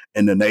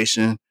in the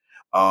nation.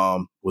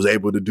 Was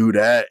able to do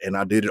that, and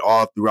I did it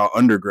all throughout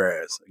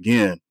undergrads.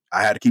 Again,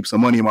 I had to keep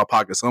some money in my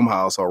pocket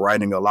somehow, so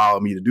writing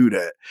allowed me to do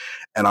that.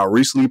 And I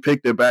recently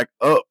picked it back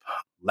up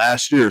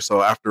last year.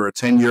 So after a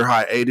 10-year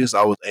hiatus,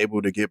 I was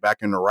able to get back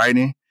into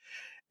writing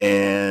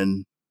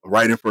and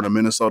writing for the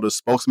Minnesota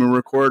Spokesman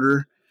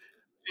Recorder.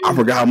 I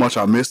forgot how much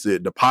I missed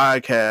it. The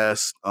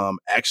podcast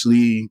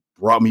actually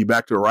brought me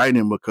back to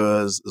writing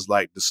because it's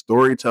like the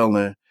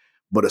storytelling,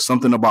 but it's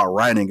something about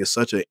writing. It's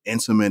such an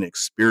intimate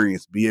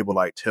experience. Be able to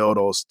like tell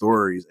those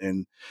stories,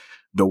 and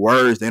the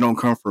words, they don't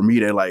come from me.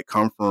 They like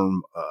come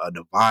from a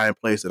divine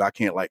place that I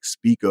can't like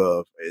speak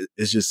of.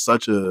 It's just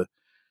such a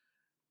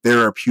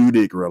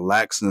therapeutic,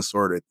 relaxing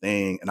sort of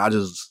thing. And I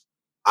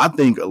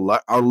think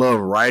I love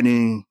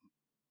writing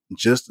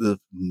just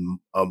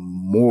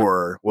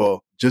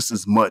just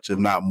as much, if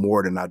not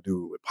more, than I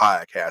do with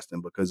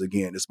podcasting, because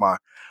again, it's my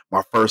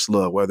first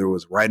love, whether it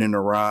was writing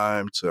a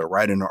rhyme to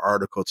writing an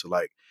article to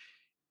like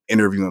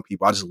interviewing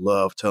people. I just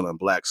love telling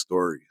black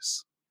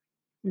stories.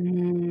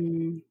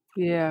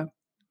 Yeah.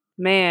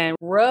 Man,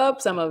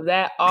 rub some of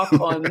that off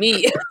on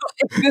me.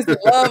 This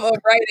love of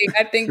writing.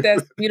 I think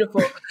that's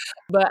beautiful.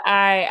 But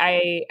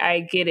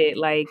I get it.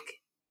 Like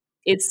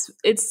it's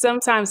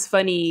sometimes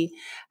funny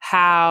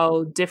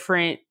how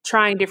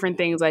trying different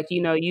things, like,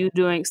 you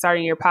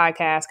starting your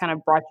podcast kind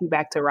of brought you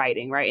back to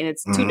writing, right? And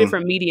it's two Mm-hmm.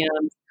 different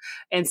mediums.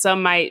 And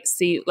some might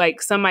think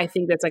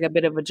that's like a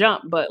bit of a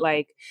jump, but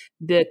like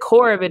the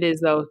core of it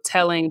is though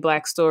telling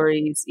black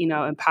stories,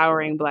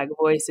 empowering black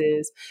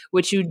voices,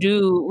 which you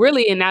do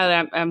really. And now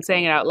that I'm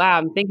saying it out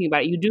loud, I'm thinking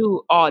about it, you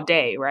do all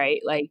day,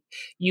 right? Like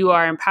you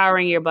are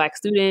empowering your black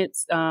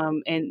students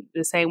in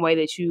the same way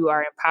that you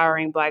are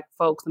empowering black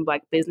folks and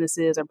black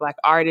businesses or black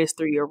artists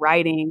through your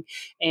writing,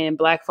 and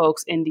black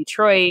folks in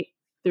Detroit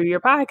through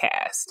your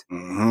podcast.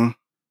 Mm-hmm.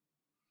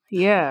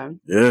 Yeah.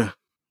 Yeah.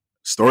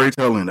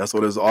 Storytelling. That's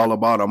what it's all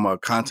about. I'm a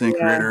content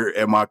creator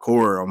at my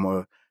core. I'm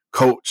a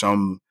coach.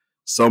 I'm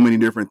so many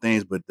different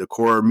things, but the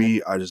core of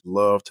me, I just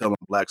love telling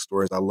black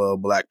stories. I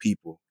love black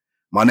people.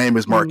 My name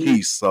is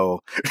Marquis, so.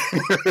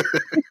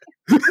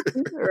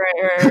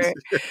 Right.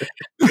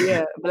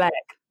 Yeah,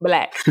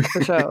 black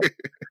for sure.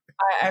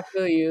 I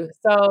feel you.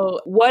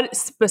 So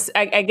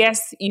I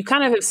guess you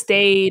kind of have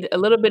stayed a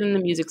little bit in the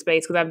music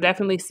space, because I've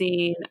definitely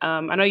seen,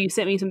 I know you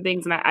sent me some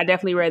things and I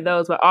definitely read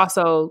those, but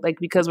also like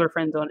because we're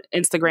friends on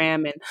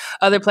Instagram and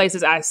other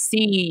places, I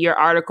see your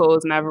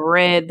articles and I've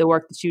read the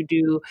work that you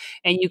do,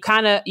 and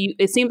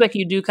it seems like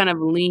you do kind of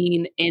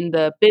lean in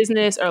the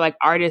business or like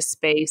artist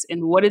space.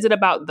 And what is it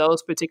about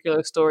those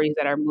particular stories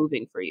that are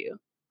moving for you?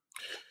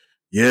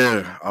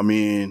 Yeah, I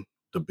mean,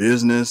 the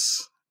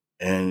business,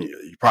 and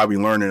you're probably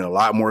learning a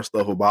lot more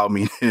stuff about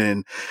me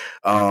than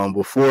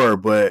before,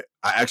 but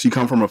I actually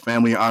come from a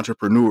family of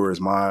entrepreneurs.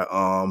 My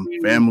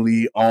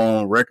family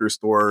owned record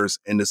stores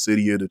in the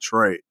city of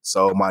Detroit.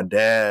 So my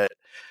dad,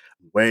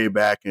 way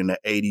back in the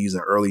 80s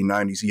and early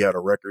 90s, he had a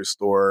record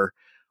store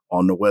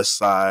on the west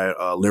side,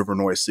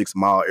 Livernois 6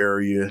 Mile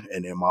area.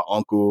 And then my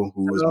uncle,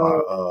 who was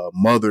my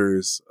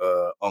mother's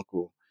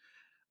uncle,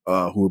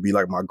 who would be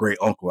like my great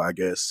uncle, I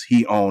guess,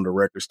 he owned a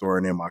record store,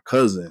 and then my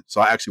cousin. So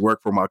I actually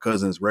worked for my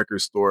cousin's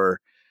record store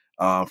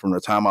from the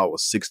time I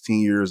was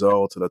 16 years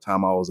old to the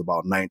time I was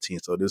about 19.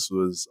 So this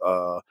was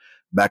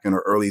back in the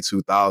early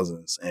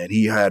 2000s. And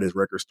he had his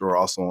record store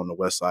also on the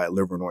west side,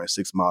 Livernois,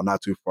 6 Mile,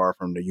 not too far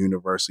from the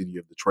University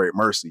of Detroit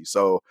Mercy.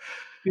 So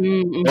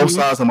both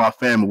sides of my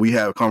family, we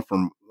have come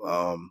from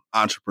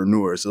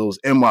entrepreneurs. So it was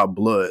in my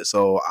blood.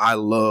 So I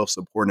love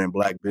supporting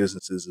Black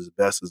businesses as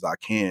best as I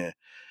can.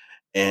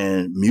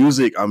 And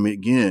music, I mean,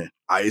 again,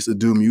 I used to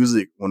do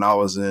music when I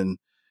was in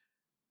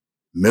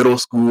middle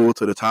school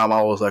to the time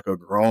I was like a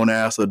grown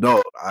ass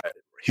adult.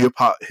 Hip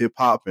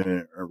hop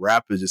and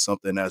rap is just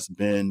something that's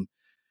been,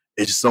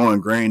 it's just so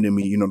ingrained in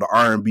me, you know, the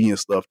R&B and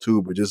stuff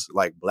too, but just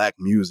like Black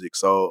music.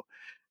 So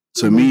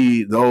to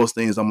me, those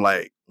things, I'm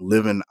like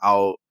living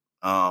out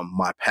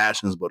my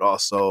passions, but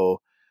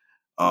also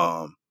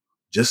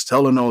just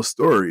telling those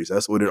stories.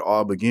 That's what it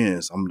all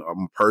begins. I'm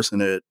a person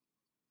that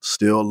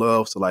still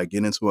loves to like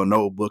get into a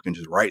notebook and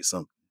just write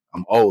something.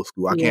 I'm old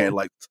school. I can't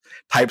like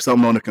type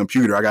something on the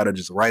computer. I got to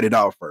just write it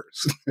out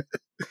first.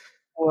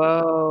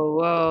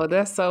 Whoa,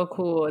 that's so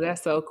cool.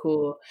 That's so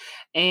cool.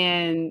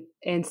 And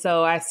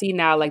so I see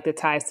now like the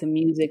ties to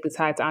music, the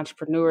ties to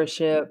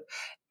entrepreneurship,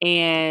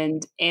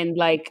 and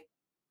like,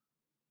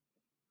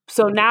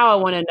 so now I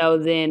want to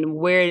know then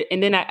where,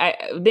 and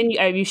then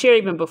you shared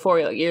even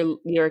before, like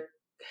your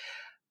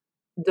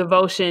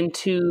devotion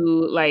to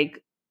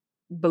like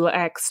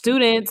Black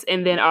students,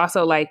 and then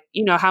also like,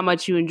 you know, how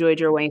much you enjoyed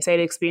your Wayne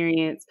State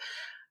experience.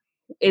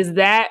 Was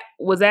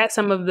that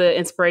some of the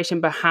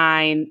inspiration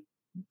behind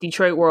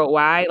Detroit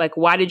Worldwide? Like,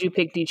 why did you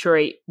pick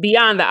Detroit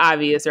beyond the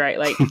obvious, right?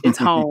 Like, it's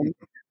home.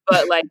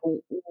 But like,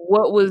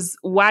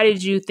 why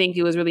did you think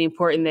it was really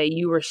important that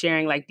you were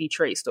sharing like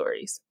Detroit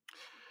stories?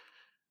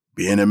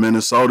 Being in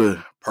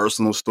Minnesota,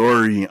 personal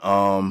story.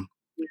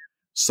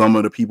 Some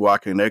of the people I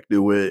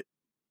connected with,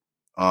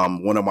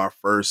 one of my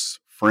first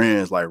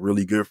friends, like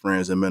really good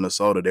friends in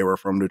Minnesota, they were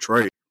from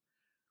Detroit.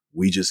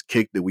 We just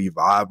kicked it. We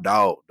vibed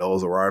out.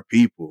 Those are our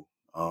people.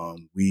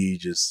 We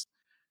just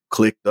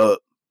clicked up.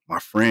 My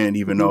friend,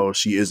 even though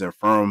she isn't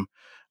from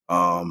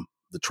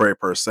Detroit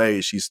per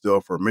se, she's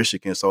still from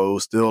Michigan. So it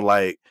was still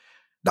like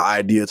the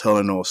idea of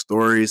telling those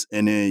stories.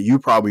 And then you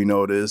probably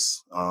know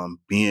this,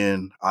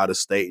 being out of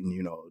state and,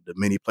 you know, the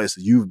many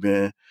places you've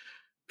been,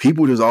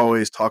 people just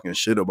always talking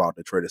shit about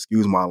Detroit,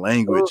 excuse my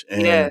language. Ooh,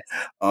 yes.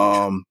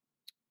 And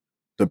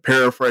to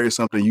paraphrase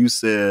something you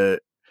said,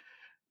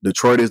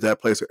 Detroit is that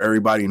place where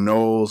everybody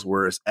knows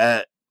where it's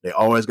at. They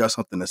always got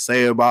something to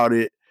say about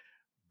it,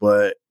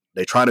 but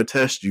they try to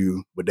test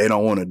you, but they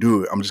don't want to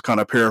do it. I'm just kind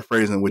of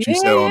paraphrasing what you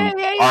said on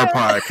our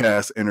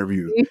podcast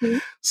interview.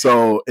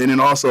 So, and then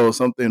also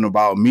something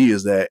about me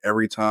is that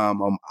every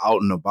time I'm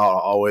out and about,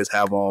 I always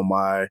have on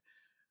my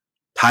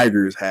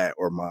Tigers hat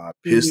or my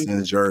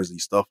Pistons jersey,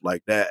 stuff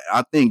like that.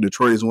 I think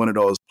Detroit is one of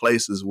those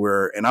places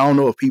where, and I don't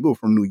know if people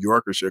from New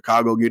York or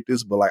Chicago get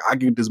this, but like I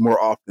get this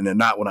more often than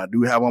not when I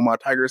do have on my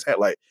Tigers hat.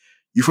 Like,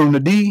 you from the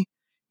D?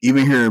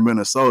 Even here in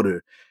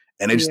Minnesota.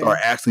 And they just start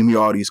asking me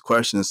all these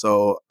questions.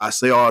 So I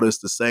say all this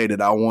to say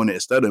that I wanted,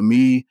 instead of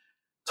me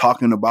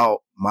talking about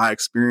my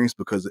experience,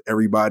 because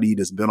everybody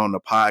that's been on the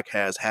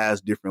podcast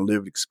has different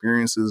lived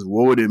experiences,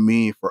 what would it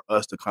mean for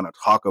us to kind of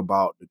talk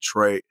about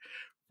Detroit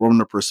from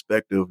the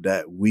perspective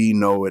that we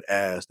know it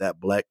as, that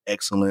Black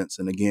excellence?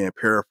 And again,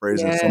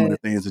 paraphrasing some of the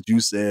things that you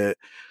said,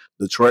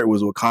 Detroit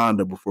was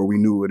Wakanda before we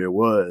knew what it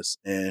was.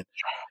 And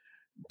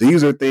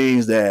these are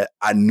things that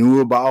I knew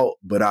about,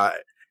 but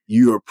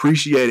you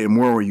appreciate it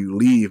more when you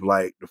leave.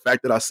 Like the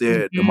fact that I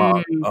said that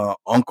my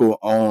uncle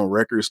owned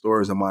record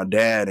stores and my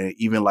dad, and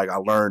even like I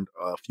learned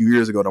a few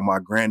years ago that my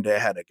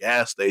granddad had a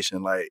gas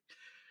station. Like,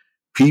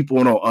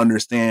 people don't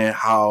understand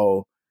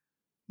how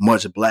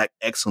much Black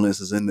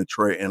excellence is in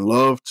Detroit, and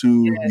love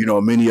to, you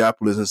know,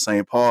 Minneapolis and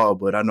St. Paul,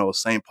 but I know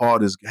St. Paul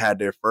just had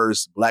their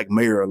first Black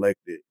mayor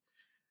elected.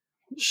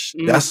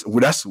 That's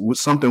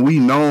something we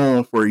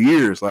known for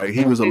years. Like,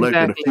 he was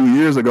elected a few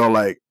years ago.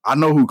 Like, I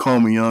know who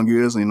Coleman Young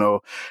is. You know,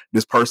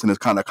 this person is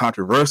kind of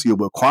controversial,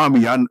 but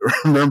Kwame, I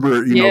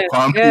remember, you know,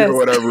 Kwame or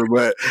whatever.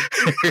 But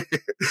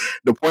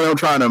the point I'm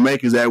trying to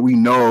make is that we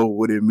know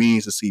what it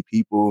means to see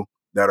people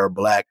that are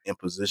Black in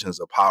positions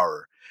of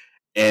power.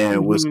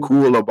 And what's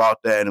cool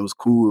about that, and it was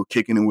cool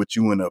kicking in with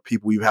you and the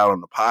people we've had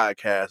on the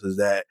podcast, is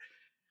that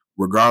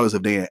regardless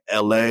if they're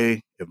in LA,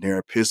 if they're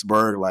in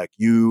Pittsburgh like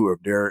you, or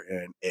if they're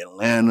in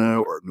Atlanta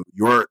or New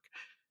York,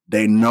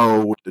 they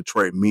know what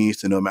Detroit means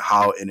to them and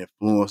how it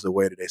influenced the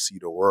way that they see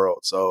the world.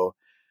 So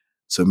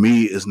to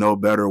me, it's no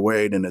better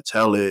way than to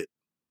tell it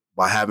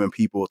by having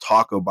people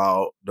talk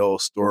about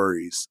those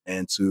stories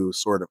and to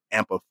sort of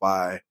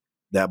amplify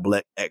that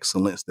Black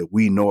excellence that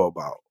we know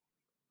about.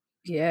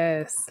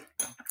 Yes.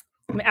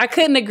 I mean, I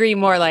couldn't agree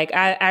more. Like,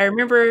 I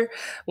remember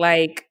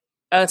like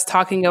us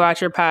talking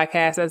about your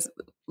podcast. That's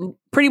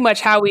pretty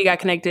much how we got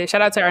connected.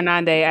 Shout out to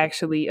Arnande,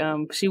 actually.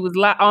 She was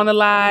on the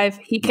live.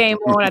 He came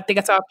on. I think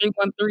I saw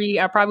 313.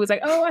 I probably was like,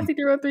 oh, I see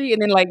 313.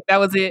 And then like, that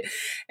was it.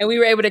 And we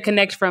were able to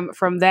connect from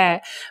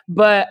that.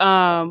 But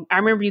I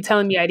remember you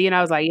telling me the idea, and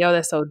I was like, yo,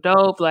 that's so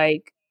dope.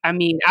 Like, I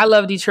mean, I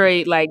love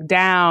Detroit like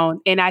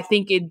down, and I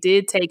think it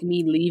did take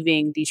me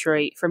leaving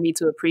Detroit for me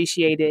to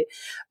appreciate it.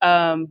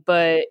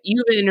 But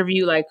you've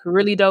interviewed like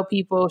really dope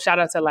people. Shout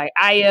out to like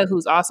Aya,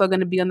 who's also going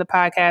to be on the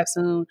podcast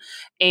soon,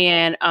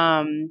 and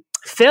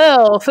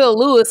Phil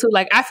Lewis, who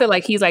like I feel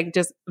like he's like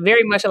just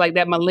very much like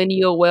that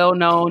millennial, well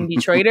known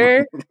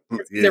Detroiter.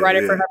 He's a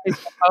writer for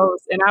Huffington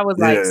Post, and I was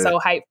like so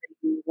hyped for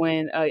you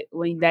when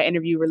that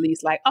interview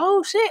released. Like,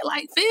 oh shit,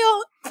 like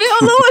Phil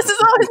Lewis is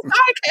on his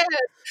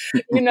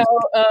podcast, you know.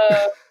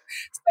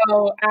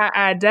 So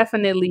I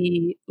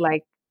definitely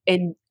like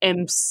and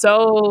am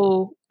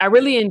so I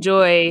really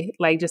enjoy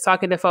like just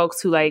talking to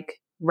folks who like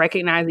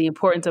recognize the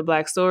importance of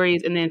Black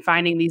stories and then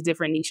finding these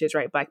different niches,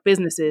 right? Black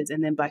businesses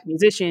and then Black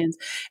musicians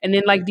and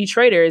then like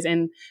Detroiters.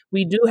 And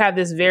we do have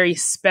this very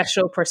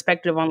special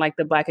perspective on like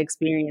the Black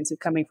experience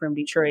coming from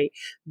Detroit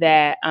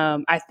that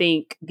I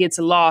think gets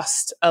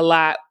lost a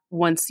lot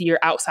once you're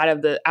outside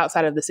of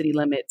the city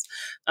limits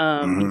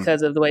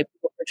because of the way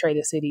people portray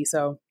the city.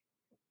 So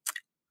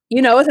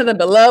you know, it's nothing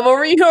but love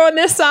over here on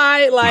this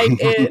side. Like,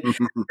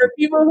 for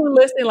people who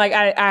listen, like,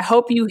 I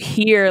hope you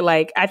hear,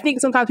 like, I think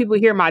sometimes people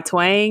hear my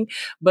twang,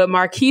 but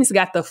Marquis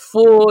got the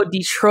full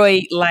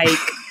Detroit, like,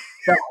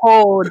 the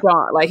whole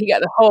jaunt. Like, he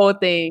got the whole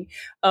thing.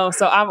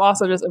 So I'm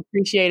also just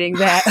appreciating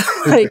that.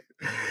 Like,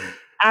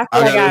 I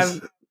feel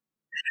like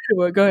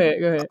well, go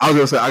ahead. I was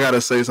gonna say I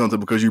gotta say something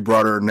because you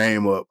brought her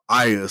name up,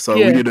 Aya. So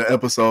we did an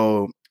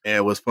episode,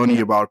 and what's funny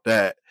about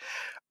that,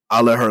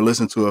 I let her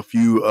listen to a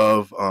few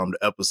of the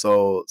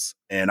episodes,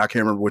 and I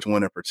can't remember which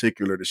one in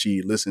particular that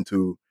she listened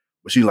to,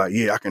 but she's like,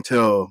 yeah, I can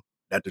tell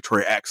that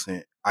Detroit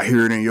accent. I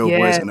hear it in your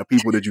voice, and the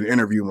people that you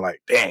interview, I'm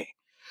like, dang.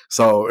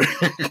 So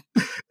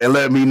it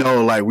let me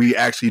know, like, we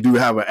actually do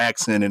have an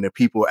accent, and that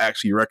people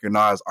actually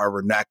recognize our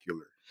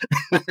vernacular.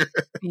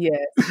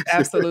 Yes,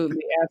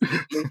 absolutely.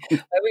 Like,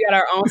 we got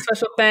our own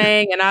special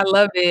thing, and I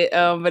love it.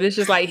 But it's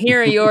just like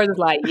hearing yours is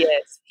like,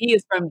 yes, he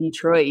is from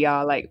Detroit,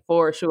 y'all, like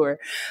for sure.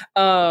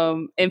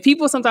 And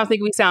people sometimes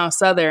think we sound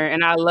Southern,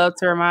 and I love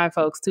to remind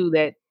folks too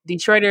that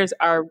Detroiters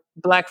are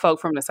Black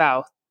folk from the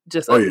South,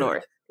 just up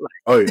north.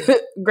 Like,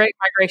 Great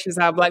Migration is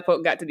how Black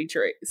folk got to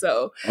Detroit.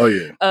 So,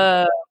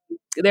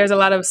 there's a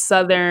lot of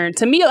Southern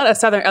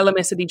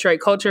elements to Detroit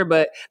culture,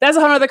 but that's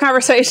a whole other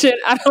conversation.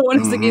 I don't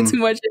want us to get too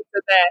much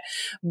into that.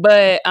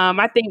 But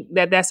I think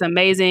that's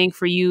amazing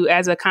for you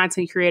as a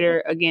content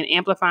creator, again,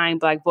 amplifying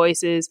Black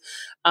voices,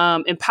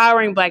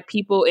 empowering Black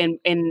people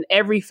in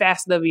every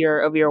facet of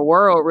your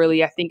world,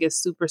 really, I think is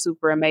super,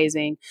 super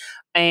amazing.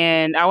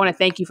 And I want to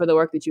thank you for the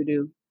work that you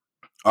do.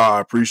 I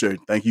appreciate it.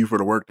 Thank you for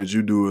the work that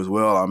you do as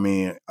well. I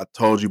mean, I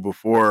told you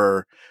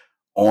before,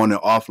 on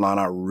and offline,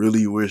 I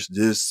really wish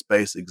this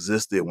space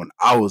existed when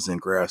I was in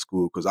grad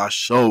school, because I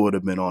sure would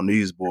have been on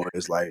these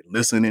boards, like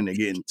listening and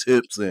getting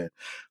tips and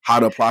how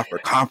to apply for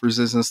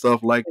conferences and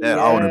stuff like that.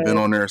 I would have been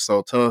on there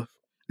so tough.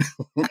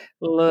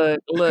 Look,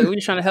 we're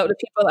just trying to help the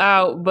people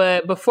out.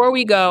 But before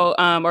we go,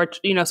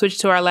 switch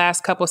to our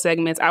last couple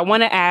segments, I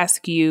want to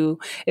ask you,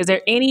 is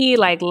there any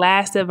like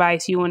last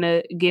advice you want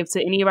to give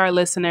to any of our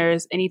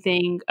listeners?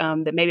 Anything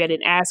that maybe I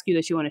didn't ask you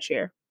that you want to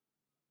share?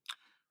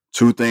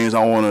 Two things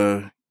I want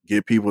to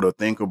get people to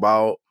think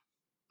about.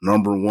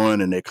 Number one,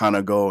 and they kind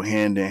of go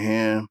hand in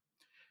hand,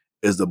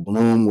 is the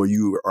bloom where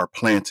you are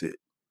planted.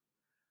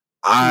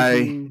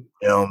 I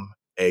am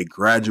a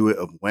graduate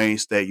of Wayne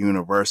State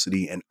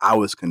University, and I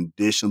was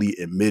conditionally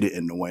admitted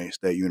into Wayne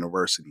State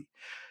University.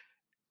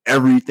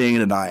 Everything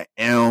that I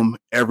am,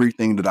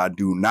 everything that I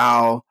do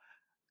now,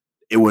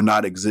 it would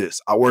not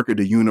exist. I work at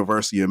the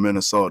University of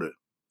Minnesota.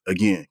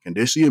 Again,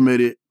 conditionally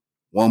admitted,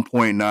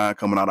 1.9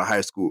 coming out of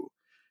high school.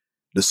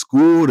 The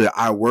school that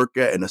I work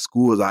at and the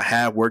schools I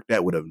have worked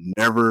at would have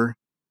never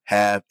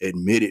have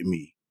admitted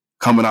me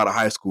coming out of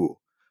high school.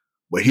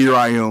 But here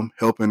I am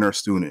helping their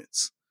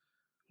students.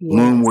 Yes.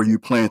 Bloom where you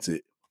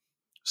planted.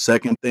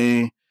 Second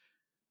thing,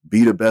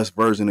 be the best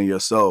version of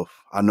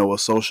yourself. I know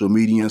with social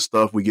media and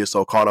stuff, we get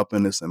so caught up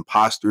in this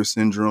imposter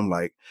syndrome.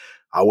 Like,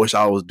 I wish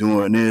I was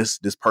doing this.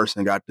 This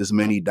person got this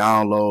many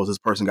downloads. This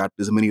person got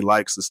this many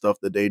likes and stuff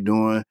that they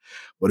doing.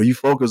 But if you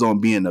focus on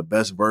being the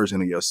best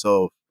version of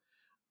yourself,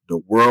 the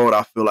world,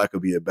 I feel like,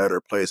 could be a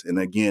better place. And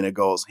again, it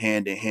goes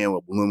hand in hand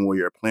with bloom where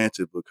you're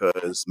planted,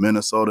 because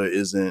Minnesota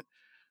isn't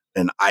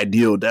an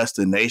ideal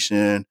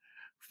destination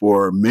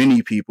for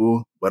many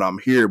people, but I'm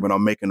here, but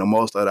I'm making the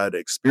most out of that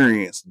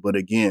experience. But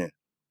again,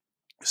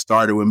 it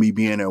started with me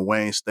being at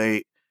Wayne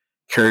State,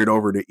 carried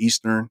over to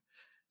Eastern,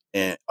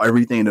 and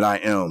everything that I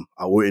am,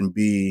 I wouldn't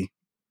be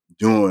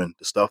doing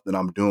the stuff that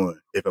I'm doing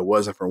if it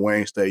wasn't for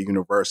Wayne State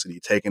University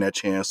taking that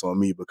chance on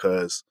me,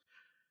 because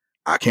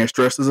I can't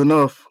stress this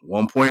enough.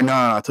 1.9,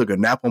 I took a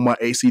nap on my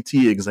ACT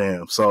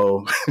exam.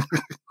 So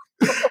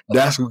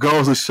that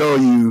goes to show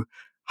you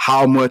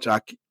how much I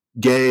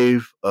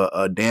gave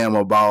a damn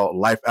about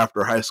life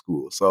after high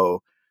school.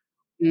 So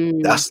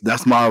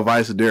that's my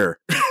advice there.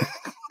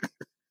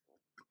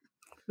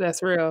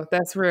 That's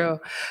real.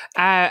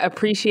 I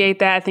appreciate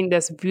that. I think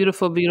that's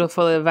beautiful,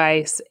 beautiful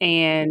advice.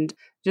 And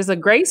Just a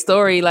great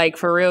story, like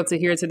for real, to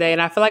hear today.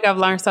 And I feel like I've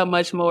learned so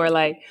much more.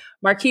 Like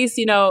Marquis,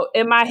 you know,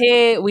 in my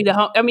head,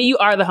 I mean, you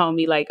are the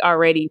homie, like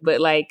already,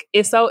 but like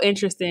it's so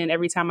interesting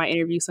every time I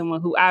interview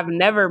someone who I've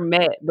never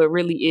met, but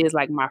really is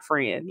like my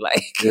friend.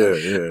 Like,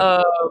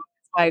 Yeah.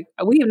 like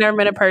we have never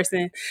met in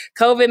person.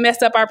 COVID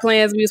messed up our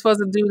plans. We were supposed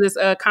to do this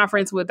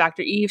conference with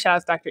Dr. Eve. Shout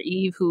out to Dr.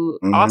 Eve, who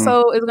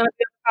also is going to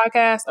be on the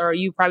podcast, or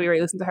you probably already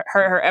listened to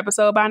her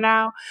episode by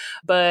now.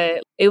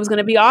 But it was going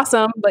to be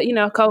awesome. But, you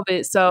know,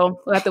 COVID.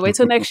 So we'll have to wait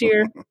till next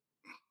year.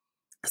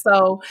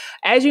 So,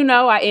 as you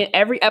know, I end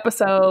every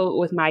episode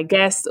with my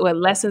guests with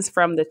lessons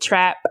from the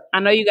trap. I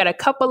know you got a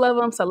couple of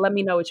them, so let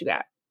me know what you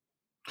got.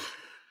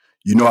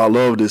 You know, I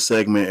love this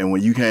segment. And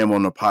when you came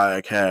on the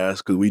podcast,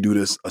 because we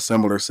do a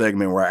similar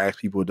segment where I ask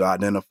people to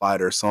identify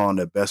their song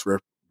that best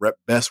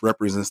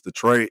represents the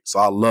trait. So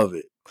I love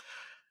it.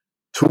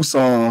 2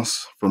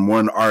 songs from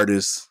one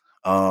artist.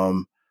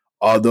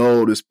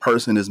 Although this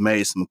person has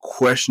made some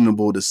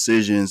questionable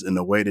decisions in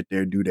the way that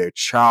they do their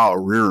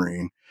child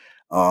rearing,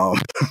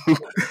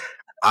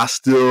 I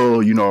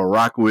still, you know,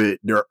 rock with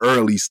their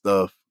early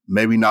stuff.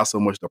 Maybe not so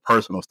much the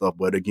personal stuff,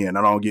 but again,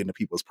 I don't get into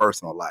people's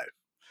personal life.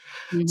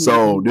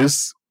 So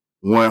this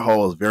one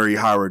holds very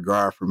high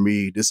regard for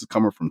me. This is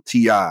coming from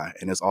T.I.,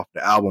 and it's off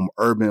the album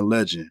Urban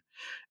Legend.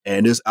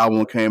 And this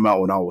album came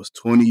out when I was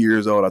 20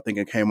 years old. I think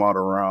it came out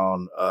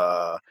around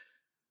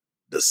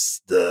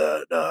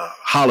the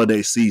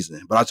holiday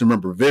season. But I just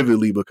remember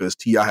vividly because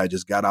T.I. had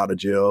just got out of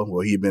jail.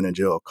 Well, he'd been in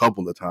jail a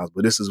couple of times,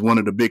 but this is one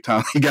of the big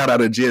times he got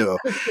out of jail.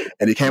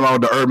 And he came out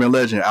with the Urban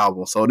Legend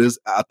album. So this,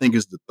 I think,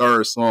 is the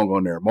 3rd song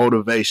on there,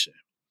 Motivation.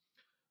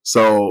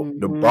 So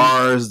the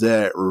bars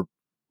that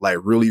like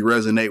really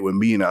resonate with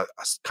me and I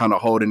kind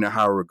of hold in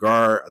high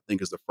regard, I think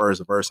it's the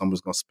first verse. I'm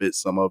just going to spit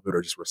some of it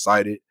or just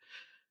recite it.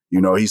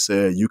 You know, he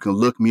said, you can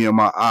look me in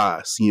my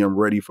eyes, see I'm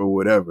ready for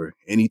whatever.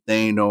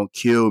 Anything don't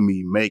kill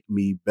me, make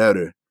me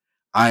better.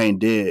 I ain't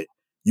dead.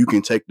 You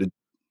can take the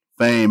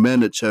fame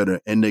and the cheddar.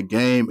 In the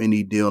game,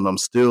 any deal, I'm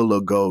still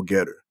a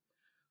go-getter.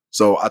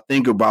 So I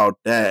think about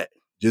that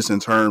just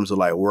in terms of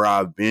like where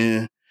I've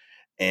been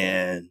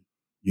and,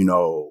 you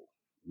know,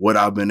 what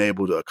I've been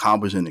able to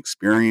accomplish and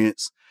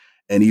experience.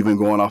 And even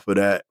going off of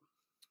that,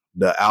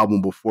 the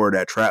album before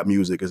that, Trap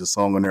Music, is a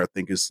song on there. I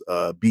think it's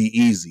Be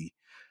Easy.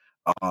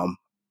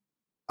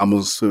 I'm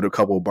going to spit a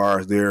couple of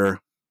bars there.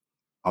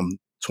 I'm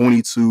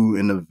 22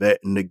 and a vet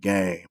in the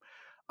game.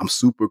 I'm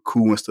super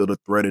cool and still the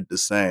threaded the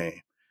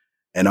same.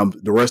 And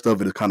the rest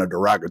of it is kind of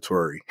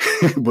derogatory.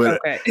 But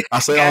I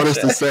say all this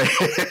to say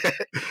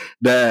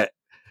that,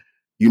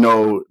 you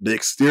know, the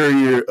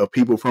exterior of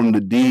people from the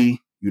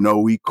D, you know,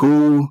 we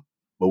cool,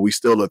 but we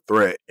still a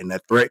threat. And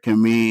that threat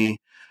can mean,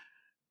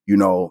 you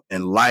know,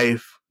 in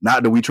life,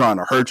 not that we trying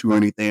to hurt you or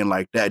anything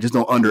like that. Just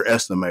don't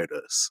underestimate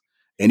us.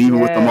 And even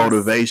with the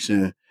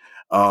motivation,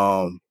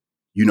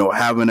 you know,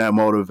 having that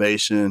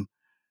motivation,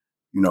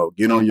 you know,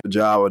 get on your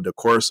job or the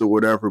course or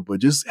whatever,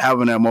 but just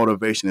having that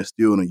motivation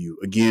instilled in you.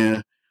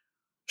 Again,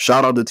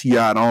 shout out to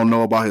T.I. I don't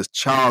know about his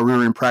child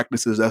rearing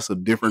practices. That's a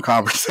different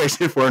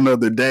conversation for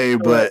another day.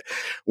 But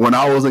when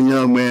I was a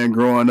young man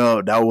growing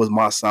up, that was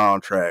my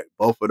soundtrack.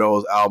 Both of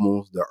those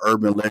albums, the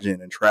Urban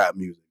Legend and Trap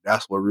Music.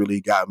 That's what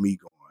really got me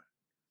going.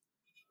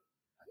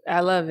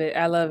 I love it.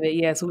 I love it.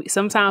 Yes.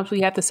 Sometimes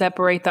we have to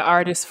separate the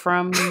artist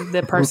from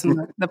the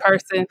person.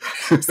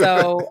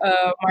 So,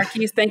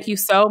 Marquis, thank you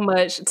so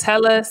much.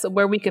 Tell us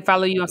where we can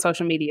follow you on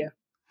social media.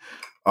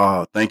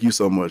 Thank you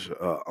so much,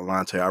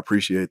 Alante. I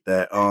appreciate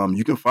that.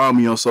 You can find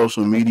me on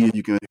social media.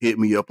 You can hit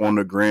me up on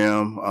the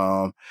gram,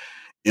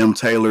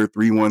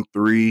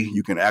 mtaylor313.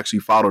 You can actually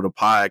follow the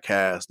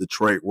podcast,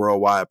 Detroit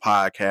Worldwide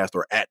Podcast,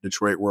 or at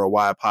Detroit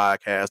Worldwide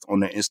Podcast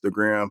on the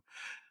Instagram.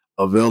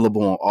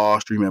 Available on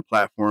all streaming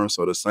platforms.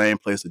 So the same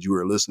place that you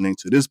were listening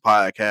to this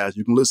podcast,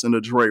 you can listen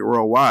to Detroit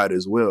Worldwide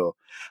as well.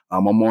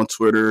 I'm on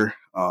Twitter,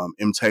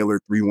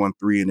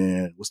 mtaylor313, and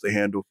then what's the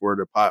handle for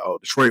the pod? Oh,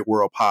 Detroit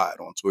World Pod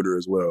on Twitter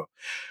as well.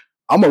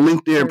 I'm a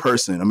LinkedIn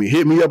person. I mean,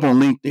 hit me up on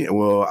LinkedIn.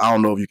 Well, I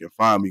don't know if you can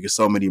find me because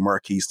so many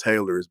Marquis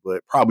Taylors,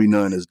 but probably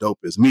none as dope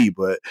as me.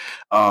 But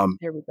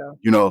here we go.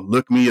 You know,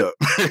 look me up.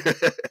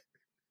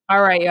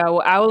 All right, y'all.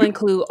 Well, I will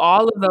include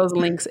all of those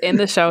links in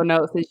the show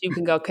notes that you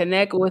can go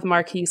connect with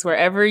Marquis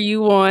wherever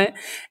you want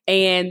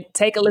and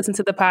take a listen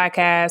to the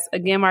podcast.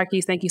 Again,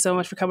 Marquis, thank you so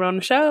much for coming on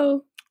the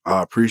show.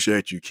 I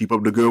appreciate you. Keep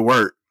up the good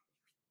work.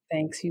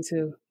 Thanks, you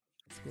too.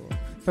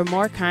 For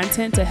more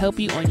content to help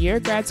you on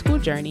your grad school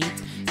journey,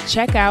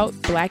 check out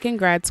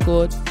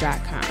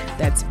blackingradschool.com.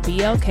 That's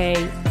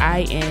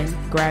BLKIN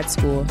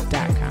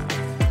gradschool.com.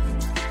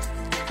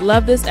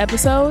 Love this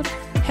episode?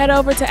 Head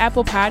over to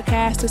Apple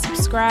Podcasts to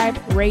subscribe,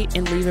 rate,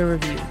 and leave a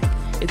review.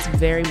 It's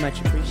very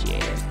much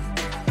appreciated.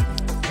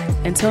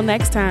 Until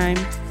next time.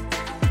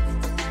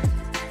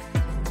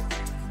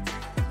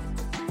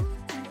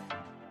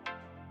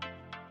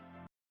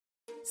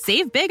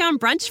 Save big on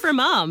brunch for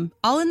mom,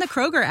 all in the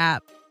Kroger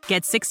app.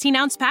 Get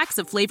 16-ounce packs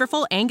of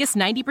flavorful Angus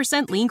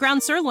 90% lean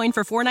ground sirloin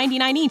for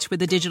 $4.99 each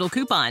with a digital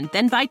coupon.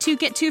 Then buy 2,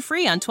 get 2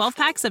 free on 12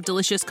 packs of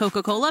delicious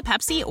Coca-Cola,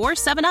 Pepsi, or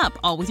 7-Up,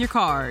 all with your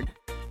card.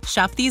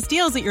 Shop these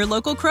deals at your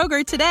local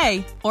Kroger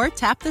today, or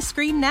tap the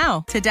screen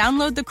now to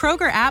download the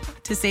Kroger app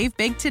to save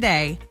big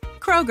today.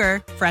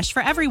 Kroger, fresh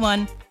for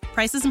everyone.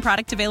 Prices and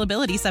product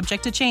availability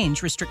subject to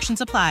change.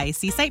 Restrictions apply.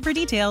 See site for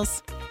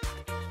details.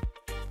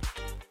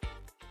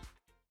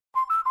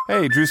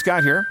 Hey, Drew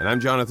Scott here, and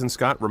I'm Jonathan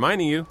Scott,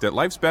 reminding you that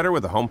life's better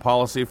with a home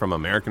policy from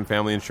American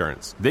Family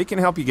Insurance. They can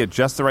help you get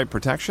just the right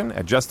protection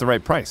at just the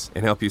right price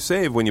and help you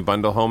save when you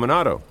bundle home and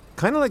auto.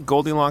 Kind of like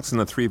Goldilocks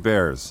and the Three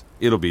Bears.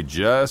 It'll be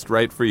just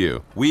right for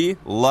you. We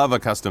love a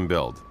custom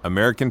build.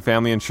 American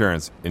Family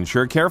Insurance.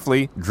 Insure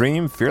carefully,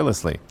 dream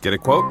fearlessly. Get a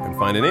quote and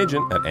find an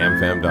agent at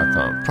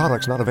amfam.com.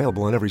 Products not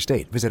available in every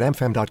state. Visit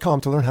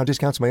amfam.com to learn how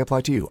discounts may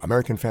apply to you.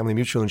 American Family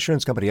Mutual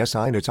Insurance Company, SI,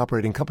 and its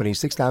operating company,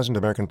 6000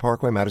 American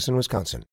Parkway, Madison, Wisconsin.